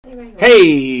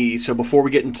Hey, so before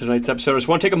we get into tonight's episode, I just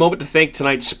want to take a moment to thank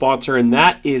tonight's sponsor, and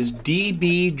that is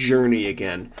DB Journey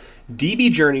again.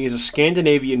 DB Journey is a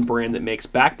Scandinavian brand that makes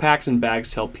backpacks and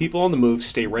bags to help people on the move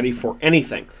stay ready for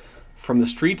anything. From the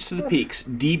streets to the peaks,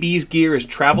 DB's gear is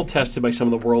travel tested by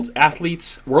some of the world's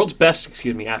best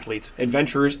athletes,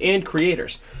 adventurers, and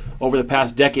creators. Over the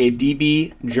past decade,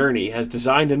 DB Journey has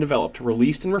designed and developed,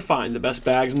 released, and refined the best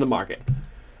bags in the market.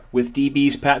 With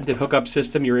DB's patented hookup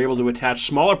system, you're able to attach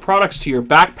smaller products to your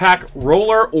backpack,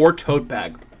 roller, or tote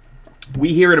bag.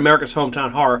 We here at America's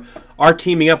Hometown Horror are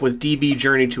teaming up with DB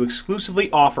Journey to exclusively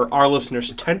offer our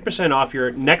listeners 10% off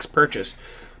your next purchase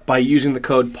by using the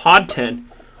code POD10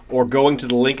 or going to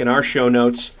the link in our show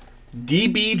notes.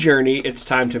 DB Journey, it's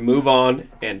time to move on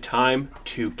and time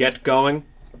to get going.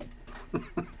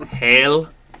 Hail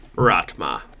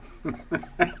Ratma.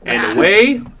 And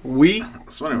away we I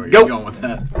was wondering where go. you're going with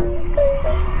that.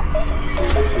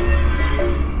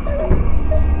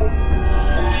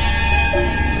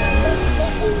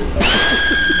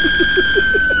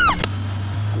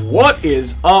 What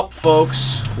is up,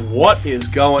 folks? What is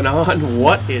going on?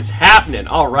 What is happening?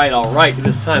 All right. It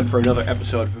is time for another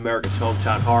episode of America's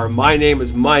Hometown Horror. My name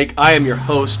is Mike. I am your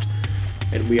host,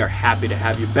 and we are happy to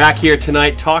have you back here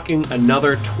tonight talking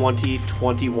another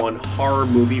 2021 horror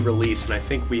movie release. And I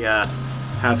think we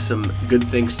have some good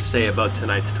things to say about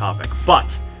tonight's topic.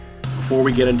 But before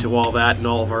we get into all that and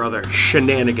all of our other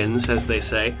shenanigans, as they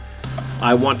say,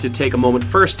 I want to take a moment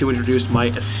first to introduce my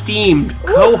esteemed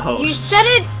co-host. You said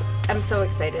it! I'm so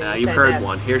excited. You've heard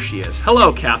one. Here she is.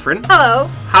 Hello, Catherine. Hello.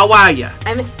 How are you?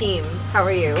 I'm esteemed. How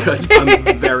are you? Good.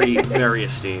 I'm very, very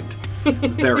esteemed.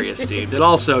 Very esteemed. And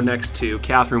also next to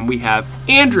Catherine, we have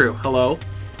Andrew. Hello.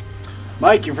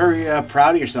 Mike, you're very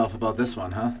proud of yourself about this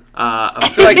one, huh? I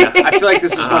feel like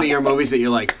this is one of your movies that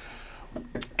you're like,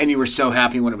 and you were so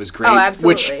happy when it was great. Oh,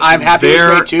 absolutely. Which I'm happy it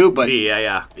was great too, but...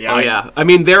 Yeah. Oh, yeah. I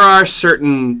mean, there are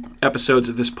certain episodes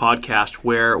of this podcast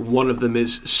where one of them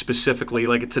is specifically,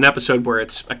 like, it's an episode where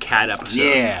it's a Cat episode.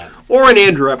 Yeah. Or an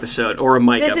Andrew episode, or a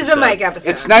Mike episode. This is a Mike episode.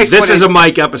 It's nice This is a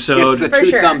Mike episode. It's the For two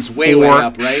sure. thumbs way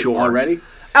up, right? Sure. Already?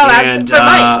 Oh, And absolutely. For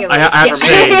Mike, at I least. have to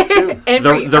say, And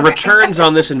for you. the Okay. returns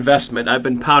on this investment, I've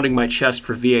been pounding my chest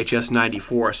for VHS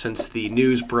 94 since the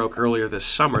news broke earlier this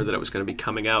summer that it was going to be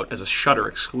coming out as a Shudder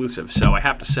exclusive. So I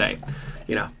have to say,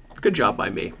 good job by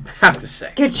me. Have to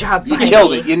say. Good job, You buddy.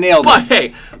 killed it. You nailed But it.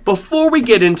 hey, before we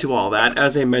get into all that,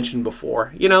 as I mentioned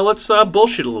before, let's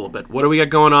bullshit a little bit. What do we got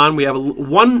going on? We have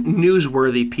one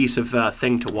newsworthy piece of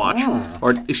thing to watch,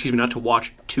 or excuse me, not to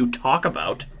watch, to talk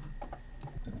about.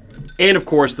 And, of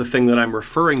course, the thing that I'm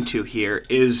referring to here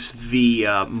is the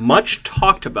much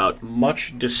talked about,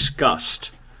 much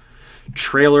discussed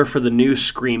trailer for the new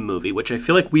Scream movie, which I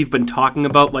feel like we've been talking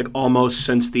about like almost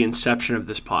since the inception of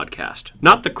this podcast.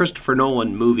 Not the Christopher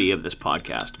Nolan movie of this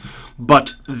podcast,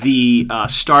 but the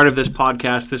start of this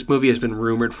podcast. This movie has been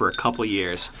rumored for a couple of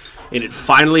years, and it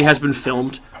finally has been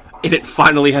filmed. And it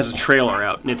finally has a trailer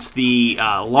out, and it's the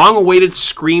long-awaited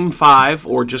Scream 5,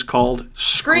 or just called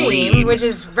Scream. Which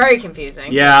is very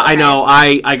confusing. Yeah, Okay. I know.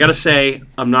 I gotta say,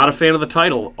 I'm not a fan of the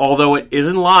title, although it is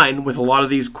in line with a lot of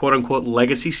these quote-unquote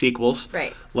legacy sequels,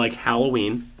 Right. like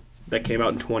Halloween, that came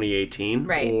out in 2018,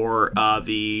 Right. or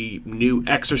the new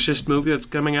Exorcist movie that's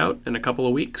coming out in a couple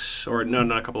of weeks, or no,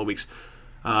 not a couple of weeks,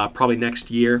 probably next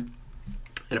year,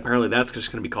 and apparently that's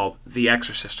just going to be called The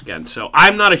Exorcist again. So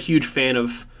I'm not a huge fan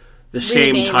of the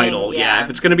same Renaming, title. yeah. If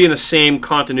it's going to be in the same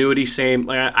continuity, I'm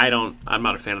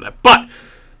not a fan of that. But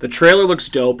the trailer looks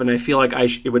dope, and I feel like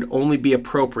it would only be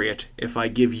appropriate if I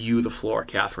give you the floor,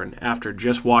 Catherine, after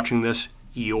just watching this,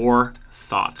 your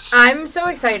thoughts. I'm so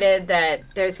excited that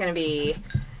there's going to be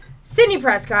Sidney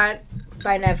Prescott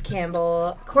by Neve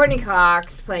Campbell, Courtney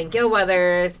Cox playing Gil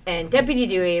Weathers, and Deputy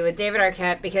Dewey with David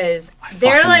Arquette, because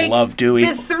they're fucking like love Dewey.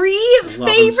 the three Love him so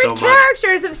favorite much.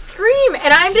 characters of Scream,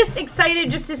 and I'm just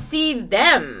excited just to see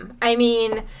them. I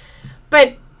mean,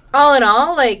 but all in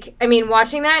all,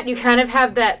 watching that, you kind of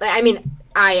have that,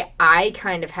 I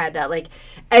kind of had that,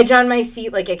 edge on my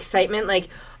seat, excitement,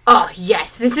 oh,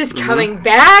 yes, this is coming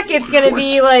back. It's going to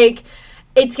be,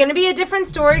 it's going to be a different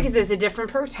story because there's a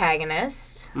different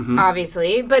protagonist,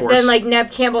 obviously. But then, Neve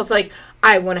Campbell's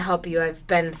I want to help you. I've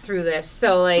been through this.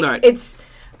 So, Right. it's...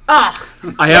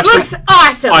 it looks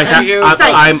awesome.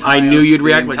 I knew you'd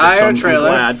react like this, so entire I'm trailer.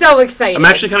 glad. So excited. I'm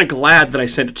actually kind of glad that I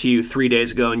sent it to you 3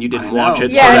 days ago and you didn't I know. watch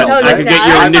it, Yeah, I so told that I you could that.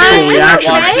 get your initial Fine,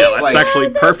 reaction. okay. That's actually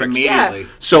perfect. Immediately.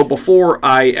 So before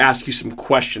I ask you some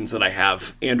questions that I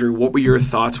have, Andrew, what were your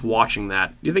thoughts watching that?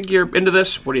 Do you think you're into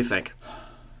this? What do you think?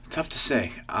 Tough to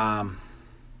say.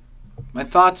 My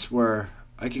thoughts were,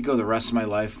 I could go the rest of my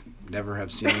life, never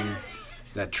have seen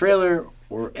that trailer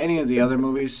or any of the other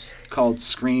movies called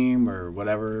Scream or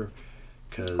whatever.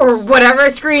 Or whatever,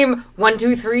 Scream 1,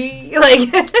 2, 3, like.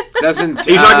 Doesn't.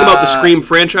 Are you talking about the Scream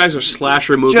franchise or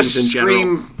slasher movies just in general?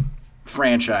 Scream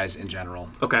franchise in general.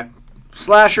 Okay.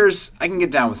 Slashers, I can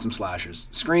get down with some slashers.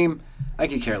 Scream, I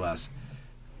could care less.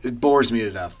 It bores me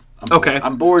to death. Okay.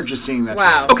 I'm bored just seeing that.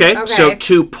 Wow. trailer. Okay, so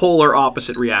two polar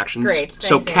opposite reactions. Great,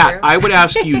 So, thanks, Kat, Andrew. I would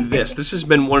ask you this. This has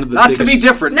been one of the Not biggest... to be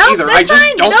different No, either. that's I just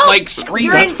fine. don't No, like Scream.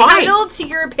 You're That's fine. entitled to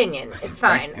your opinion. It's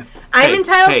fine. I'm Hey,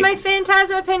 entitled hey. to my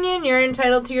Phantasm opinion. You're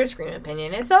entitled to your Scream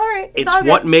opinion. It's all right. It's It's all good.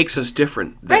 what makes us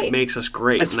different that Right. makes us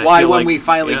great. That's And I why feel when like- we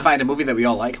finally yeah. find a movie that we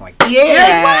all like, I'm like, You're like,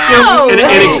 yeah! wow.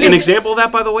 An example of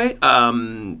that, by the way,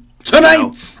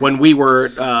 Tonight! when we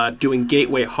were doing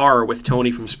Gateway Horror with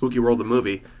Tony from Spooky World the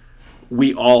Movie,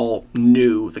 we all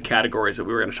knew the categories that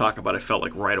we were going to talk about. It felt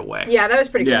like right away. Yeah, that was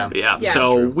pretty Yeah. cool. Yeah, Yeah.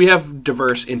 so True. we have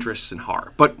diverse interests in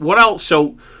horror. But what else?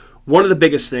 So one of the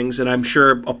biggest things, and I'm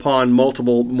sure upon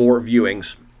multiple more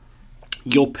viewings,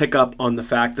 you'll pick up on the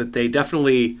fact that they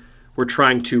definitely were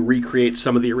trying to recreate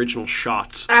some of the original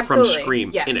shots Absolutely, from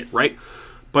Scream yes. in it, right?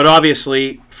 But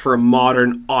obviously, for a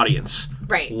modern audience.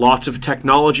 Right. Lots of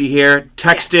technology here,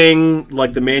 texting,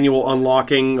 like the manual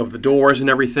unlocking of the doors and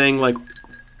everything. Like,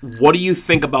 what do you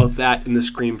think about that in the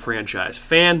Scream franchise?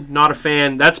 Fan, not a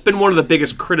fan? That's been one of the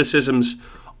biggest criticisms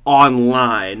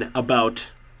online about,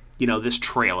 this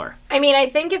trailer. I mean, I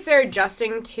think if they're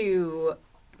adjusting to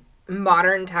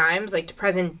modern times, like to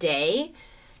present day,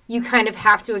 you kind of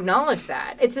have to acknowledge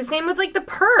that. It's the same with like The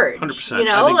Purge. 100%. You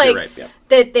know, I think like you're right, yeah.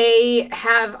 that they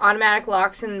have automatic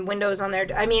locks and windows on their.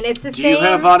 I mean, it's the Do same. you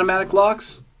have automatic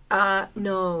locks?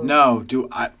 No. No.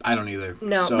 I don't either.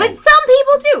 No, So- but some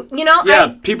people do.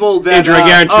 Yeah, people that... Andrew, I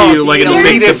guarantee you, like, in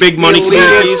the big money elitists,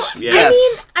 communities, yeah.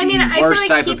 Yes, I mean, the I feel worst like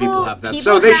type of people people- have that. people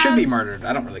So they should have- be murdered.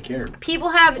 I don't really care. people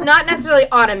have not necessarily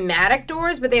automatic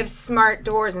doors, but they have smart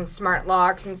doors and smart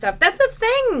locks and stuff. That's a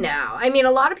thing now. I mean,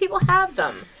 a lot of people have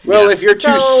them. Well, Yeah. if you're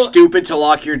too So- stupid to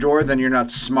lock your door, then you're not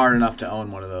smart enough to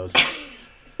own one of those.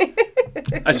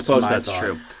 I suppose my that's thought.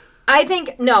 true. I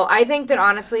think that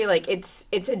honestly, like it's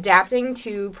adapting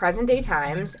to present day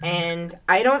times, and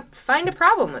I don't find a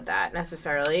problem with that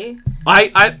necessarily.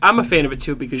 I'm a fan of it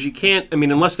too because you can't. I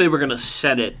mean, unless they were going to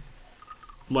set it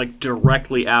like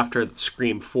directly after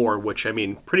Scream 4, which I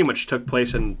mean, pretty much took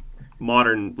place in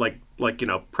modern, like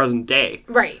present day,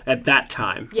 Right. at that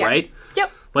time, Yeah. right?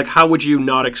 Yep. Like, how would you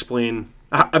not explain?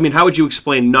 I mean, how would you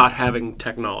explain not having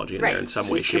technology in Right. there in some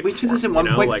See, way, shape, can we or do this form, at one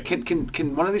you know? point? Like,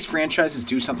 Can one of these franchises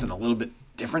do something a little bit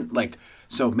different? Like,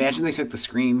 so imagine they took the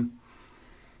Scream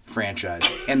franchise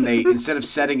and they instead of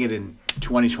setting it in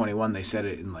 2021, they set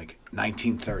it in like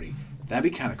 1930. That'd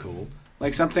be kind of cool.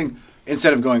 Like something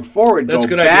instead of going forward, That's a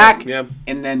go good idea, back yeah.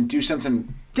 and then do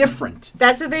something different.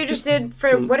 That's what they just did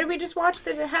for. What did we just watch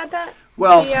that had that?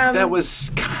 Well, The, that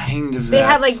was kind of They that.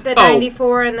 had like the Oh.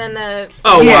 94 and then the.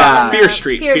 Yeah. Fear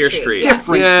Street, Fear Fear Street, Street. yes.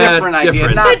 different idea.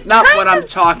 different. Not But what kind I'm of-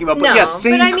 talking about. But No, yes,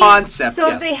 same but I mean, concept. So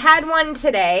yes. if they had one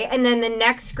today, and then the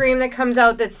next Scream that comes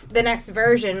out, that's the next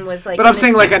version was like. But in I'm the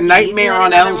saying like a 60s, Nightmare and on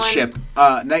then another Elm one- Street.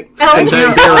 Elm Nightmare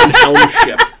on Elm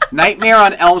Ship. Nightmare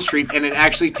on Elm Street, and it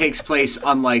actually takes place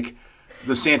on like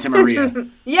the Santa Maria.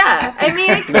 Yeah, I mean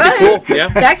it could. Cool, yeah.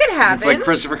 That could happen. It's like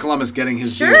Christopher Columbus getting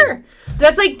his due. Sure,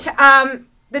 that's like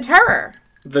the Terror.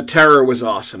 The Terror was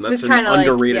awesome. That's was an kinda like-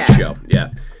 underrated yeah. show. Yeah.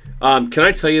 Can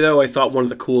I tell you though? I thought one of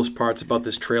the coolest parts about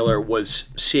this trailer was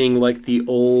seeing like the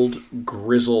old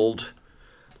grizzled,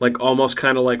 like almost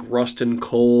kind of like Rustin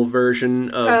Cole version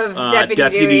of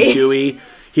Deputy Dewey.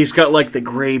 He's got like the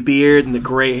gray beard and the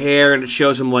gray hair, and it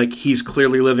shows him like he's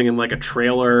clearly living in like a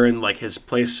trailer, and like his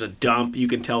place is a dump. You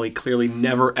can tell he clearly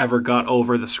never ever got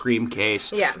over the Scream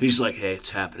case. Yeah. But he's like, hey, it's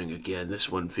happening again. This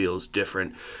one feels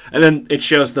different. And then it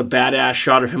shows the badass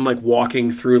shot of him like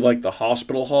walking through like the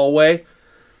hospital hallway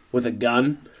with a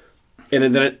gun,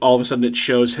 and then all of a sudden it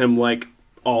shows him like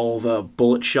all the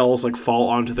bullet shells like fall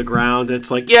onto the ground. It's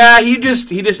like, yeah, he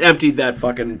just emptied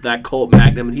that Colt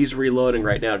Magnum, and he's reloading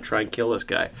right now to try and kill this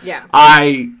guy. Yeah.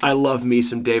 I love me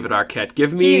some David Arquette.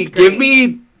 Give He's great.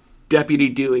 me Deputy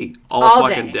Dewey all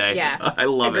fucking day. Yeah, I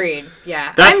love it. Agreed.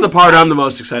 Yeah, That's I'm the part psyched. I'm the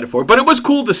most excited for. But it was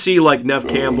cool to see like Nev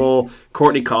Campbell,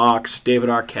 Courtney Cox, David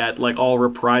Arquette, like all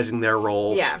reprising their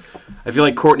roles. Yeah. I feel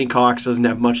like Courtney Cox doesn't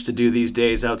have much to do these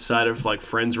days outside of like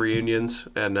Friends reunions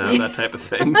and that type of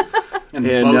thing. And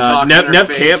Botox in her Nev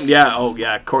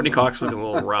face. Courtney Cox looking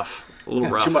a little rough. A little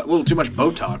rough. A little too much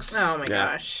Botox. Oh my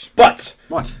Yeah. gosh. But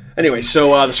What? anyway, so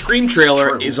the Scream trailer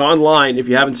true. is online. If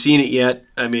you haven't seen it yet,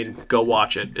 I mean, go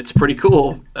watch it. It's pretty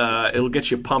cool. It'll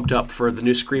get you pumped up for the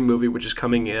new Scream movie, which is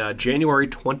coming January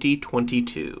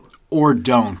 2022. Or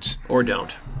don't. Or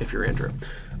don't, if you're Andrew.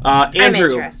 I'm Andrew,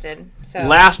 interested. So.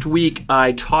 last week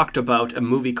I talked about a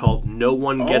movie called No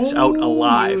One Gets Out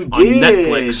Alive you on did.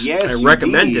 Netflix. Yes, I you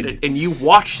recommended did. it, and you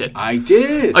watched it. I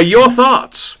did. Your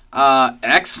thoughts?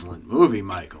 Excellent movie,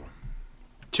 Michael.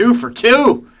 2 for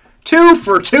 2. 2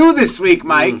 for 2 this week,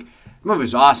 Mike. The movie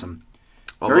was awesome.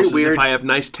 Very Almost weird. as if I have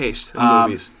nice taste in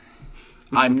movies.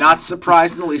 I'm not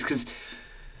surprised in the least because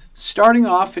starting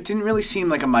off, it didn't really seem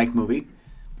like a Mike movie.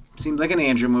 It seemed like an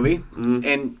Andrew movie,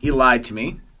 and you lied to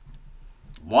me.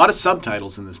 A lot of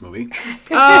subtitles in this movie.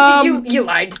 You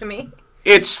lied to me.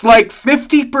 It's like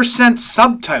 50%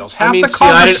 subtitles. Half the I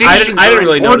conversations didn't are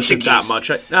really in notice it Portuguese.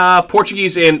 that much.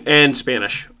 Portuguese and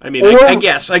Spanish. I mean, Or- I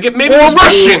guess I get maybe or it was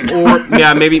Russian. or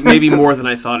yeah, maybe more than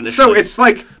I thought initially. So it's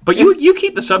like, but you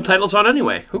keep the subtitles on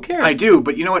anyway. Who cares? I do,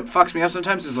 but you know what fucks me up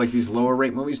sometimes is like these lower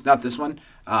rate movies. Not this one.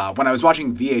 When I was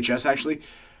watching VHS, actually,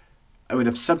 I would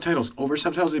have subtitles over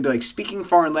subtitles. They'd be like speaking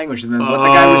foreign language, and then what the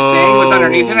guy was saying was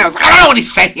underneath it. And I was like, I don't know what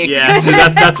he's saying. Yeah, see,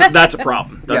 that's a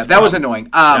problem. That's a that was problem.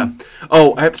 annoying.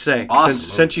 Oh, I have to say, Awesome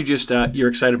since you just you're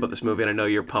excited about this movie, and I know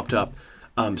you're pumped up.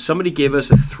 Somebody gave us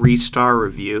a 3-star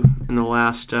review in the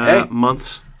last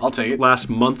I'll take it. last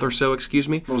month or so. Excuse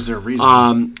me. Was there a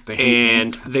reason? They hate me.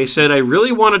 And they said I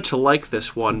really wanted to like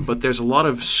this one, but there's a lot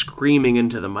of screaming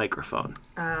into the microphone.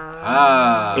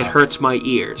 It hurts my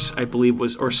ears, I believe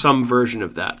or some version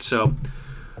of that. So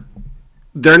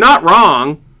they're not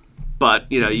wrong,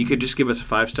 but you could just give us a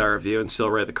 5-star review and still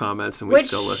write the comments, and we'd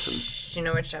still listen. Do you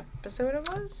know which episode it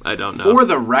was? I don't know. For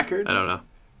the record, I don't know.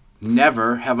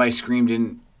 never have I screamed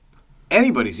in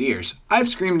anybody's ears. I've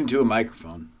screamed into a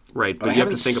microphone. Right, but I you have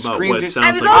to haven't think about screamed what it it- sounds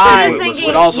I was like. also I just would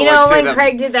thinking, also like to say when that-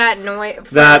 Craig did that noise.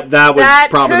 That was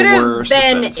probably the could've worst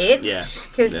been offense. it. Yeah.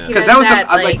 Because that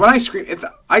was like when I scream,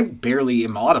 I barely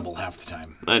am audible half the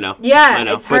time. I know. Yeah, I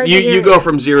know. it's But hard you to hear go it.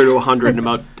 from 0 to 100 in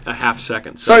about a half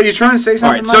second. So you're trying to say all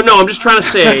something? right. So Mike? no, I'm just trying to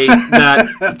say that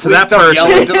to Please that don't yell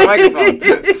person. into the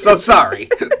microphone. So sorry.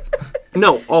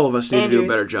 No, all of us need to do a Andrew,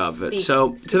 better job of it. speak-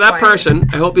 So to speak that quietly. person,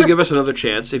 I hope you give us another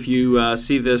chance. If you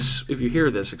see this, if you hear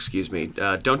this, excuse me,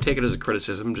 don't take it as a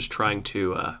criticism. I'm just trying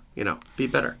to, be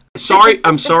better.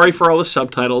 I'm sorry for all the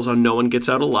subtitles on No One Gets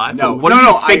Out Alive. No, but what no, do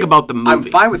you no, think about the movie? I'm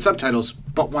fine with subtitles,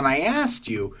 but when I asked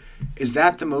you, is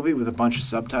that the movie with a bunch of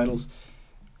subtitles,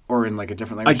 or in like a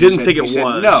different I language? You didn't said- think it you was.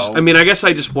 said no. I mean, I guess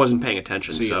I just wasn't paying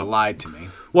attention. so you So, lied to me.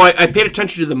 well, I paid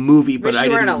attention to the movie, but Wish I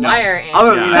you didn't. weren't a know. liar, Andrew.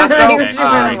 Other than that, Yeah, though, okay, Wish you weren't a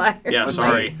sorry. liar. Yeah, Let's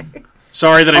sorry.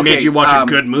 Sorry that I made you watch a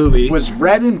good movie. Was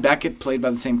Red and Beckett played by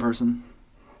the same person?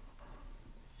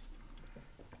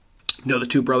 No, the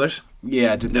two brothers.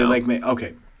 Yeah. Did they No. like me?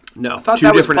 Okay. No, I thought two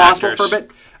that was different possible actors. for a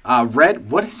bit. Red.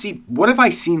 What is he? What have I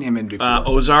seen him in before?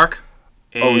 Ozark.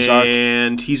 Ozark.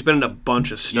 And he's been in a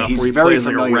bunch of stuff he's where he very plays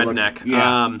like a familiar. redneck. Looking.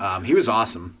 Yeah. He was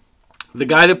awesome. The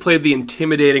guy that played the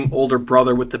intimidating older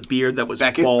brother with the beard that was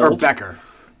Beckett bald. or Becker?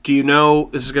 Do you know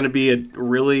this is going to be a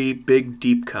really big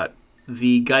deep cut?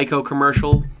 The Geico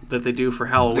commercial that they do for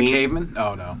Halloween. The caveman?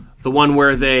 Oh no. The one where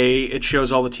it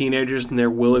shows all the teenagers and they're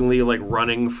willingly like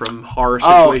running from horror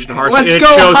Oh, situation to horror. let's and it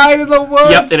go shows, hide in the woods.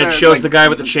 Yep, and it or, shows like, the guy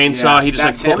with the chainsaw. yeah, He just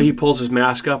that's like him? he pulls his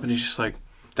mask up and he's just like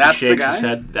That's he the shakes his guy?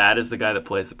 head. That is the guy that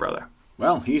plays the brother.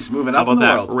 Well, he's moving How up in about the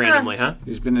that world. randomly, huh?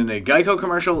 He's been in a Geico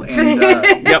commercial and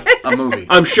Yep. a movie.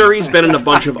 I'm sure he's been in a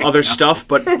bunch of other stuff,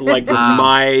 but like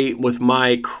with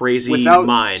my crazy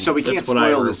mind. So we can't that's what I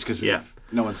spoil re- this because yeah.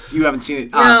 no one's. You haven't seen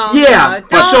it. No, yeah, no, but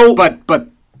don't. so But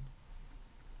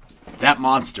that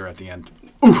monster at the end.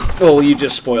 well, you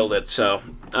just spoiled it. So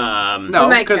No,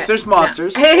 Mike, because there's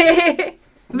monsters.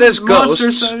 there's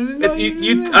monsters, ghosts. no,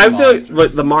 I feel monsters.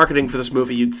 like the marketing for this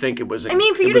movie, you'd think it was. I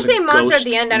mean, for it you to was a say monster at ghost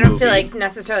the end, I don't feel movie. like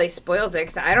necessarily spoils it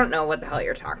because I don't know what the hell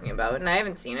you're talking about and I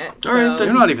haven't seen it. All right, so- then-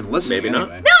 You're not even listening. Maybe not.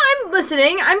 anyway. No, I'm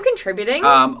listening. I'm contributing.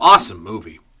 Awesome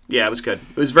movie. Yeah, it was good.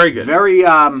 It was very good. Very.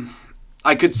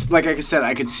 I could, like I said,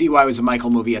 I could see why it was a Michael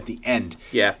movie at the end.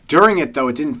 Yeah. During it, though,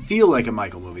 it didn't feel like a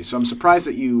Michael movie. So I'm surprised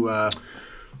that you.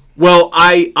 Well,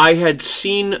 I had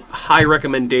seen high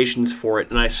recommendations for it,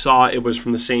 and I saw it was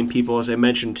from the same people as I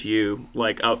mentioned to you,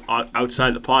 like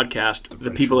outside the podcast,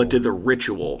 the people that did The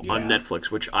Ritual on Yeah. Netflix,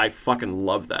 which I fucking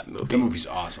love that movie. The movie's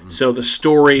awesome. So the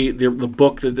story, the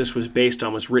book that this was based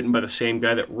on was written by the same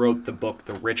guy that wrote the book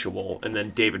The Ritual, and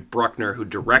then David Bruckner, who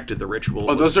directed The Ritual,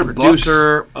 was those the are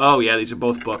producer. Oh, yeah, these are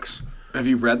both books. Have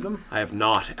you read them? I have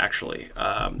not, actually.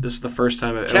 This is the first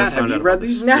time I've Kat, ever have found you out read about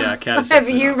these? this. no. Yeah, Kat has Have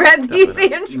definitely you not. read these,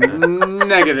 Definitely not. Andrew?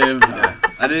 Negative.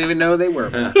 I didn't even know they were.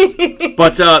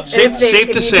 But safe if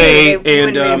to you say, did, you and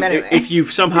wouldn't read 'em anyway. if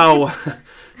you've somehow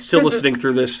still listening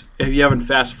through this, if you haven't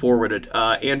fast forwarded,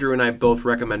 Andrew and I both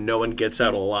recommend No One Gets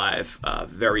Out Alive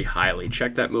very highly.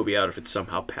 Check that movie out if it's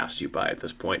somehow passed you by at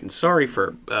this point. And sorry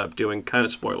for doing kind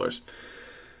of spoilers.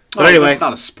 But anyway, that's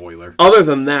not a spoiler. other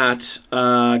than that,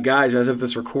 guys, as of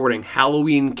this recording,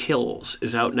 Halloween Kills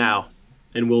is out now,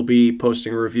 and we'll be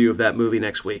posting a review of that movie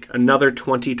next week. Another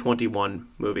 2021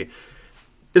 movie.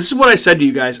 This is what I said to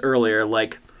you guys earlier.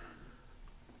 Like,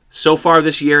 so far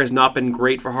this year has not been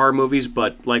great for horror movies,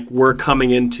 but like we're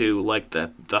coming into like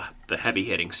the heavy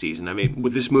hitting season. I mean,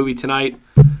 with this movie tonight,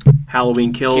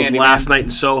 Halloween Kills, Candyman. last night in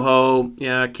Soho.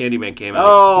 Yeah, Candyman came out.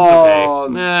 Oh,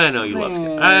 It's okay. I know you loved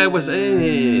it. I was.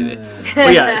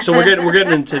 But yeah, so we're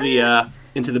getting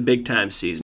into the big time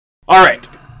season. All right,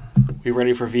 we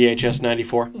ready for VHS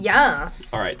 94?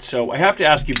 Yes. All right, so I have to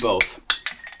ask you both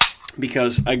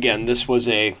because again, this was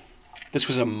a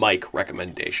Mike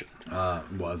recommendation.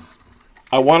 Was.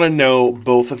 I want to know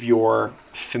both of your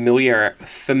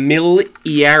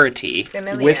familiarity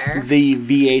with the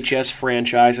VHS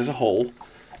franchise as a whole.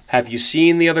 Have you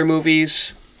seen the other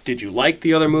movies? Did you like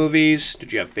the other movies?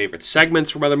 Did you have favorite segments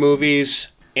from other movies?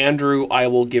 Andrew, I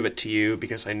will give it to you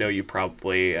because I know you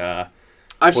probably were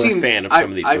a fan of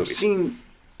some of these movies. I've seen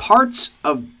parts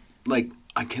of, like,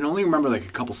 I can only remember like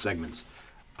a couple segments.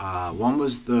 One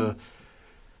was the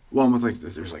one with like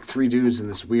there's like three dudes and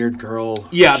this weird girl.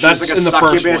 Yeah, She was that's like a in the first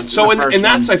one. succubus So, in the first and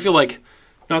that's, one. I feel like,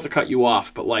 not to cut you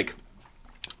off, but like,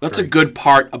 that's a Right. good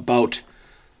part about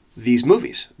these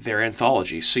movies. They're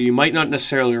anthologies. So you might not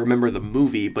necessarily remember the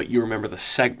movie, but you remember the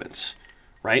segments,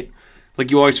 right?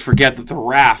 Like, you always forget that The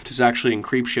Raft is actually in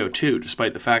Creepshow 2,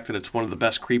 despite the fact that it's one of the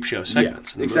best Creepshow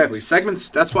segments. in the exactly. movies. Segments.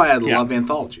 That's why I Yeah. love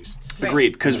anthologies.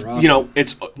 Agreed. Because, They're you know, awesome.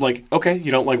 it's like, okay,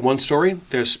 you don't like one story,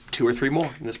 there's 2 or 3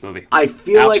 more in this movie. I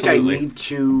feel like I Absolutely. need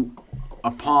to,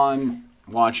 upon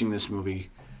watching this movie,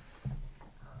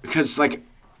 because like,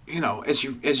 you know, as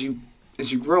you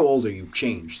grow older, you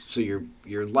change. So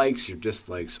your likes, your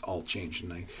dislikes all change.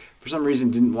 And I, for some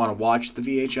reason, didn't want to watch the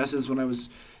VHSs when I was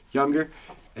younger,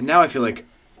 and now I feel like,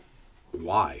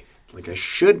 why? Like I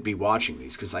should be watching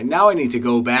these because I need to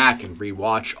go back and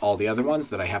rewatch all the other ones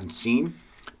that I haven't seen.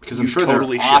 Because I'm You sure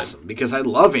totally they're should. awesome. Because I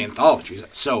love anthologies.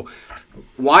 So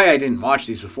why I didn't watch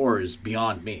these before is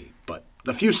beyond me. But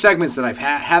the few segments that I've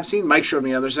have seen, Mike showed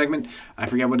me another segment. I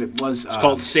forget what it was. It's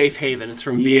called Safe Haven. It's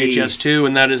from VHS yes. 2,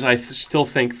 and that is, still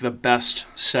think, the best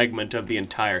segment of the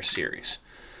entire series.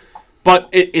 But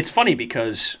it's funny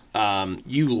because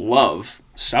you love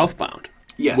Southbound,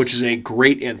 Yes. which is a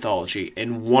great anthology,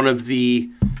 and one of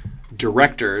the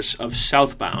directors of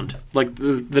Southbound, like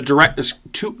the directors,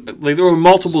 like there were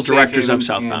multiple Safe directors of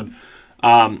Haven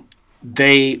Southbound.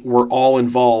 They were all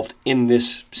involved in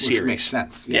this series. Which makes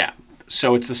sense. Yeah.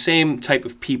 So it's the same type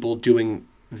of people doing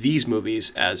these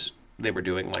movies as they were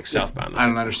doing like Southbound. I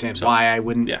don't understand why I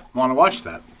wouldn't yeah. want to watch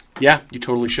that. Yeah, you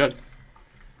totally should.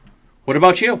 What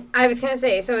about you? I was going to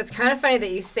say, so it's kind of funny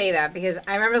that you say that because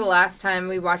I remember the last time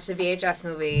we watched a VHS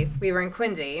movie, we were in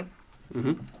Quincy,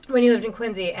 when you lived in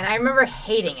Quincy, and I remember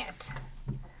hating it.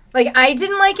 Like, I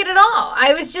didn't like it at all.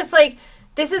 I was just like,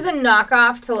 this is a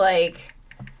knockoff to, like,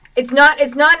 it's not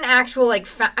an actual, like,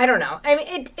 I don't know. I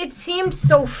mean, it seemed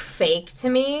so fake to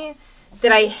me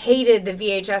that I hated the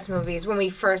VHS movies when we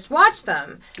first watched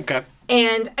them. Okay.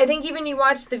 And I think even you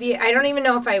watched I don't even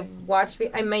know if I watched,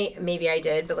 maybe I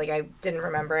did, but like I didn't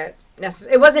remember it.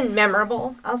 It wasn't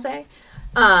memorable, I'll say.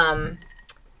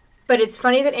 But it's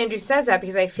funny that Andrew says that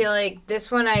because I feel like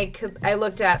this one I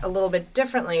looked at a little bit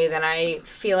differently than I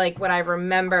feel like what I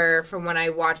remember from when I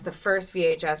watched the first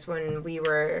VHS when we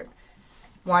were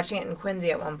watching it in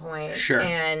Quincy at one point. Sure.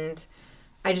 And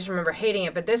I just remember hating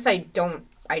it, but this I don't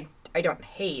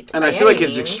hate. And by I feel like any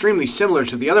it's means. extremely similar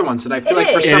to the other ones, and I feel It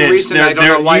like for is. some It is. reason I don't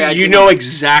know why I you didn't. know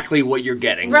exactly what you're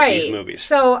getting with Right. these movies.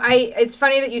 So it's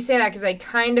funny that you say that because I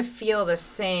kind of feel the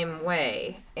same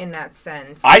way in that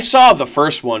sense. I saw the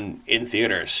first one in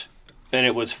theaters, and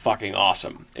it was fucking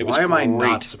awesome. It was Why am I great.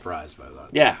 not surprised by that?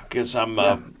 Yeah, because I'm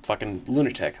a fucking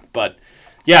lunatic. But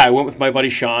yeah, I went with my buddy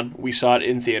Sean. We saw it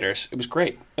in theaters. It was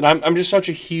great. And I'm just such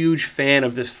a huge fan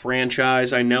of this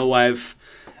franchise. I know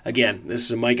again, this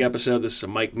is a Mike episode. This is a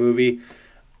Mike movie.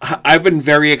 I've been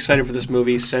very excited for this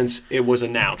movie since it was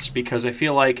announced because I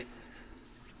feel like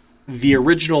the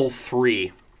original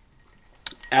 3,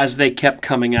 as they kept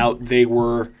coming out, they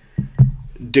were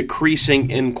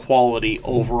decreasing in quality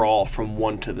overall from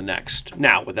one to the next.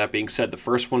 Now, with that being said, the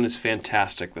first one is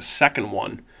fantastic. The second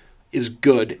one is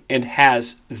good and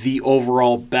has the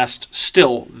overall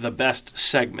still the best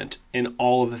segment in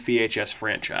all of the VHS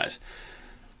franchise.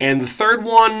 And the third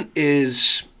one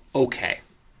is okay.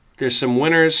 There's some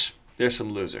winners, there's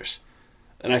some losers.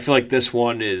 And I feel like this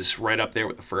one is right up there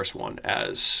with the first one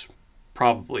as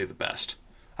probably the best.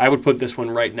 I would put this one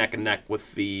right neck and neck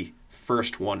with the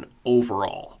first one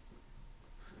overall.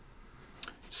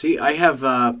 See, I have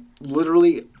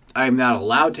literally I'm not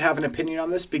allowed to have an opinion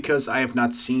on this because I have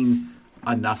not seen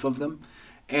enough of them.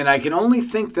 And I can only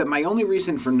think that my only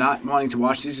reason for not wanting to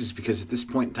watch these is because at this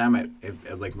point in time,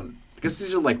 because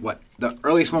these are like what the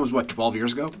earliest one was 12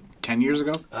 years ago, 10 years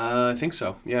ago. I think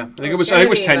so. Yeah, I think it was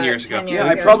 10 years ago. 10 years Yeah,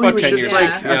 I ago. probably About was 10 just years like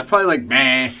ago. I was Yeah. probably like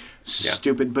meh,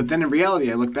 stupid. But then in reality,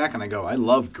 I look back and I go, I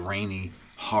love grainy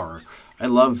horror. I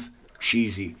love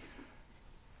cheesy,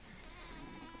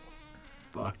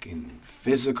 fucking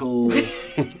physical.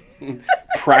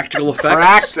 Practical effects.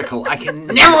 Practical. I can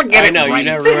never get I it know right. you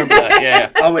never remember that. Yeah.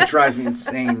 Oh, it drives me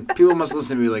insane. People must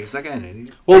listen to me like, is that guy an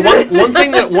idiot? Well, one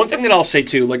thing that I'll say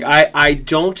too, like I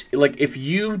don't like if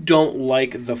you don't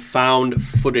like the found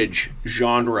footage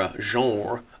genre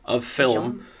of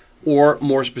film, or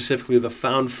more specifically the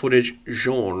found footage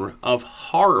genre of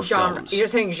horror Genre. films. You're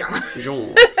saying genre.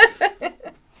 Genre.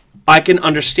 I can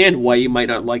understand why you might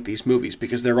not like these movies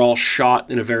because they're all shot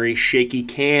in a very shaky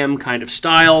cam kind of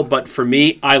style, but for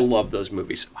me, I love those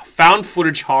movies. Found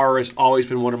footage horror has always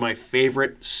been one of my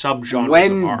favorite subgenres of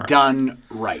When horror. done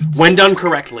right. When done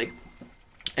correctly.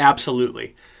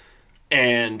 Absolutely.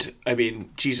 And I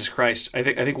mean, Jesus Christ, I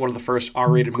think one of the first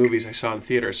R-rated movies I saw in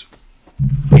theaters,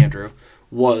 Andrew,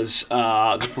 was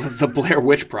the Blair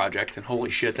Witch Project, and holy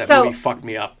shit, that So, movie fucked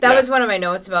me up. That Yeah. was one of my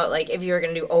notes about, like, if you were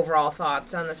going to do overall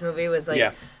thoughts on this movie, was, like,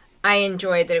 Yeah. I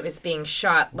enjoyed that it was being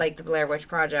shot like the Blair Witch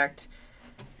Project.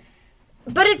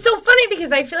 But it's so funny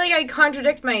because I feel like I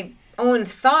contradict my own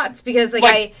thoughts because,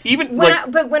 like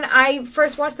but when I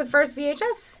first watched the first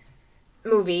VHS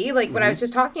movie, like, what I was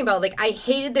just talking about, like, I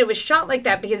hated that it was shot like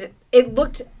that because it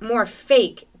looked more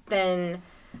fake than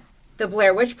the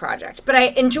Blair Witch Project. But I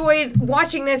enjoyed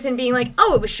watching this and being like,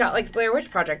 oh, it was shot like the Blair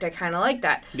Witch Project. I kind of like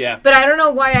that. Yeah. But I don't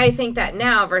know why I think that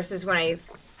now versus when I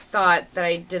thought that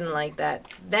I didn't like that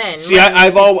then. See, When I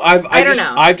don't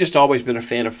know. I've just always been a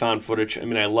fan of found footage. I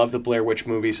mean, I love the Blair Witch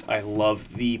movies. I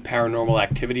love the Paranormal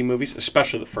Activity movies,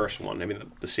 especially the first one. I mean,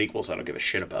 the sequels I don't give a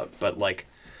shit about. But, like,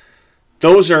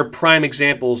 those are prime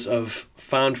examples of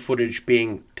found footage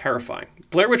being terrifying.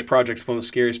 Blair Witch Project is one of the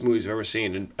scariest movies I've ever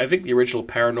seen, and I think the original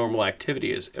Paranormal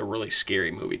Activity is a really scary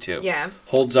movie, too. Yeah.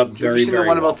 Holds up Have very, you ever seen very the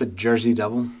one well. about the Jersey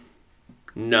Devil?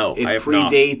 No, It I have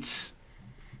not. predates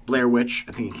Blair Witch.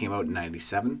 I think it came out in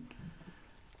 97.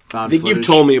 I think you've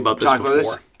told me about this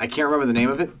before. I can't remember the name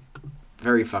of it.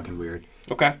 Very fucking weird.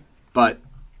 Okay. But,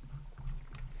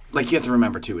 like, you have to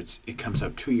remember, too, it comes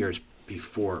out 2 years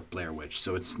before Blair Witch,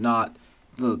 so it's not...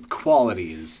 The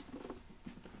quality is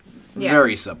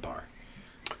very subpar.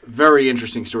 Very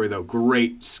interesting story, though.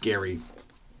 Great, scary.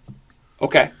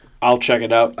 Okay. I'll check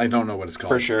it out. I don't know what it's called.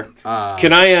 For sure.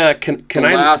 Can I... Can the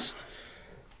I... last...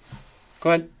 Go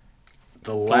ahead.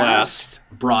 The last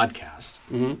broadcast.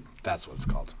 Mm-hmm. That's what it's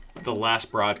called. The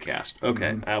Last Broadcast.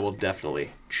 Okay. I will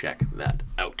definitely check that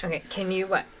out. Okay, can you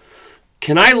what?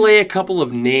 Can I lay a couple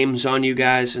of names on you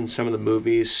guys in some of the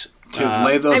movies? To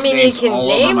lay those I mean, names you can all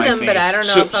name over my them, face. but I don't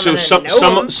know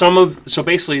if I'm So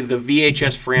basically the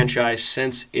VHS franchise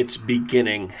since its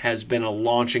beginning has been a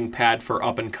launching pad for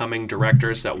up and coming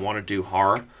directors that want to do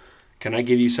horror. Can I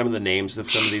give you some of the names of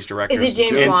some of these directors Is it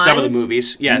James in some of Wan? the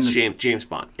movies? Yeah, it's James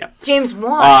Bond. Yeah. James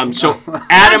Wan. So Not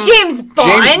Adam, James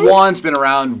Bond. James Wan's been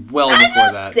around well I'm before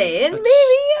just that. saying, maybe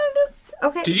I'm just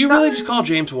okay. did you so- really just call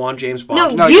James Wan James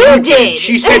Bond? No, you did.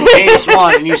 She said James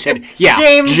Wan, and you said, yeah,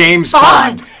 James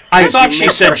Bond. Bond. I Yes, thought you she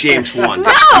missed said her. James Wan. No.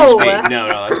 Excuse me. No,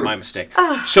 that's my mistake.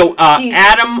 So Jesus.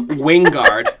 Adam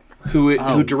Wingard,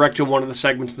 who directed one of the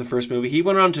segments in the first movie, he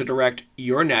went on to direct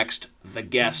You're Next, The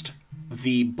Guest,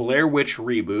 the Blair Witch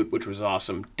reboot, which was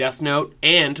awesome, Death Note,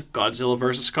 and Godzilla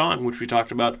vs. Kong, which we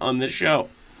talked about on this show.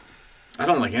 I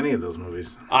don't like any of those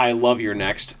movies. I love You're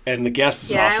Next, and The Guest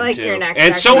is Yeah, I awesome like too. You're Next,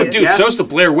 and so, actually. dude, Yes. so is the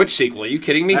Blair Witch sequel. Are you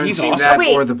kidding me? I haven't He's seen awesome. that.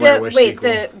 Wait, Or the Blair Witch sequel.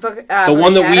 the book. The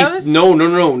one that Shadows? no,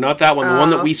 not that one. The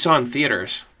one that Oh. we saw in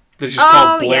theaters. This is just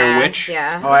called Blair yeah, Witch.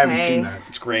 Yeah. Oh, I haven't okay. seen that.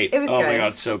 It's great. It was oh my good. god,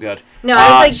 it's so good. No, I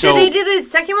was like, so- did they do the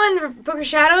second one, Book of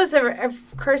Shadows, the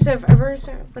Curse of Evers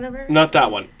or whatever? Not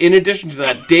that one. In addition to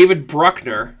that, David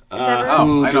Bruckner, that right? who Oh, I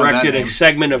know that directed a name.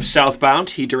 segment of Southbound,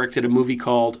 he directed a movie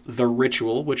called The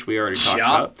Ritual, which we already talked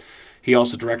Yeah. about. He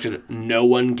also directed No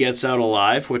One Gets Out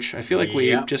Alive, which I feel like we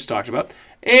Yep. just talked about.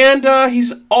 And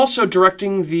he's also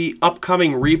directing the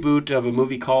upcoming reboot of a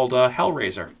movie called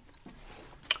Hellraiser.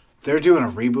 They're doing a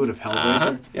reboot of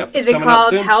Hellraiser. Yep, Is it's it coming out called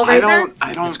soon. Hellraiser?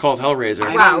 I don't. It's called Hellraiser.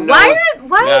 I Wow, don't know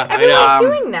why Yeah, is I everyone know.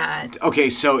 doing that?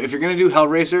 Okay, so if you're gonna do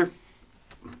Hellraiser,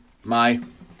 my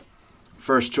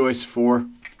first choice for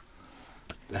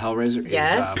the Hellraiser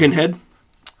Yes. is Pinhead?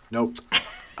 nope,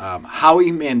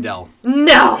 Howie Mandel.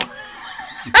 No.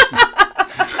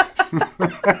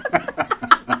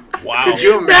 Wow. Could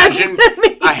you imagine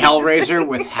That's a Hellraiser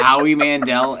with Howie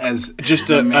Mandel as Just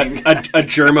the a main-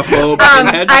 germaphobe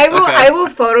head? I will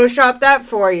Photoshop that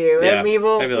for you, Yeah, and we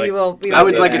will. I'd be like- We I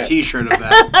would do like a that. T-shirt of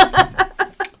that.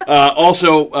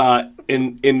 Also,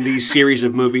 in these series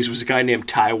of movies was a guy named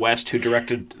Ty West who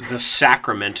directed The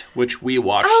Sacrament, which we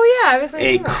watched. Oh yeah, I was like,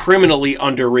 A criminally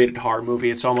underrated horror movie.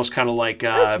 It's almost kind of like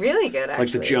that's really good. Actually,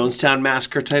 like the Jonestown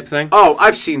Massacre type thing. Oh,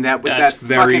 I've seen that with That's that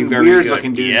very, fucking very weird good.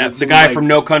 looking dude. Yeah, that's the guy like- from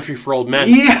No Country for Old Men.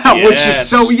 Yeah, which is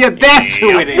so. Yeah, that's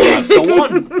who it That's is. the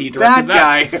one. He That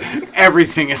directed guy.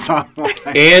 Everything is online.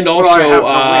 And What do I also,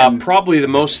 have to win? probably the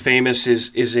most famous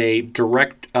is a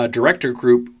director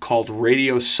group called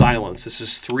Radio Silence. This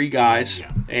is three guys,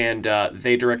 and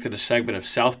they directed a segment of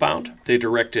Southbound. They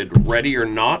directed Ready or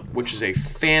Not, which is a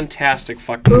fantastic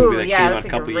fucking movie that yeah, came out that's a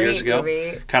a couple great years ago.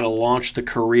 movie. Kind of launched the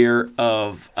career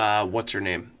of what's her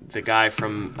name? The guy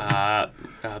from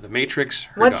The Matrix.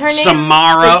 What's her name?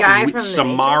 Samara. The guy from The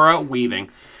Samara Matrix? Weaving.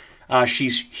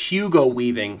 She's Hugo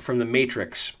Weaving from The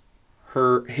Matrix.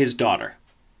 His daughter.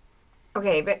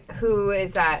 Okay, but who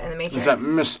is that in the Matrix? Is that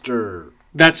Mr.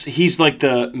 He's like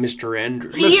the Mr.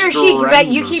 Andrews. He or Mr. she? Because that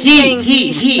you keep Randers. saying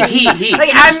He. Like,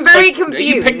 Jeez, I'm very Are you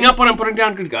confused. picking up what I'm putting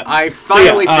down? Good God. I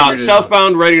finally figured it out.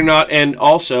 Southbound, Ready or Not, and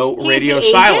also He's Radio the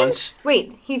agent? Silence.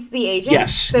 Wait, he's the agent.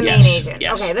 Yes, the yes, main agent.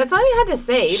 yes. Okay, that's all you had to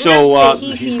say. You didn't So, have to say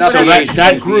he, he's she, not so her. the that, agent,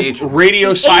 that he's the group, agent. Radio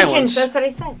Agents, Silence, that's what I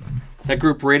said. that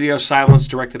group, Radio Silence,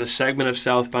 directed a segment of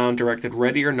Southbound, directed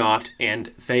Ready or Not,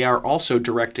 and they are also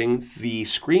directing the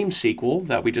Scream sequel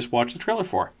that we just watched the trailer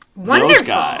for. Those Wonderful.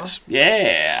 guys.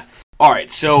 Yeah. All right,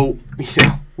 so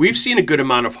we've seen a good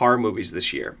amount of horror movies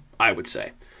this year, I would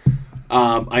say.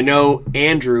 I know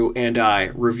Andrew and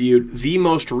I reviewed the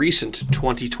most recent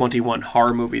 2021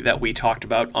 horror movie that we talked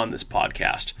about on this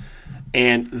podcast.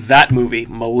 And that movie,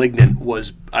 Malignant,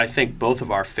 was, I think, both of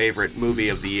our favorite movie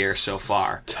of the year so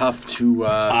far. Tough to.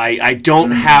 I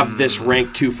don't have this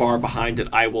ranked too far behind it,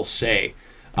 I will say.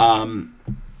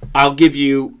 I'll give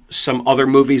you some other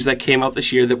movies that came out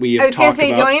this year that we have I was talked gonna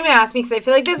say, about. don't even ask me because I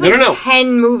feel like there's No, like no.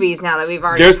 10 movies now that we've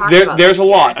already There's talked about. there's this a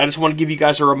lot. year. I just want to give you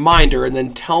guys a reminder, and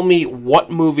then tell me what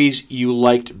movies you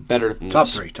liked better than top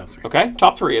this. three. Top three. Okay,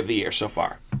 top 3 of the year so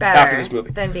far. Better after this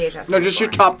movie. than VHS. No, just your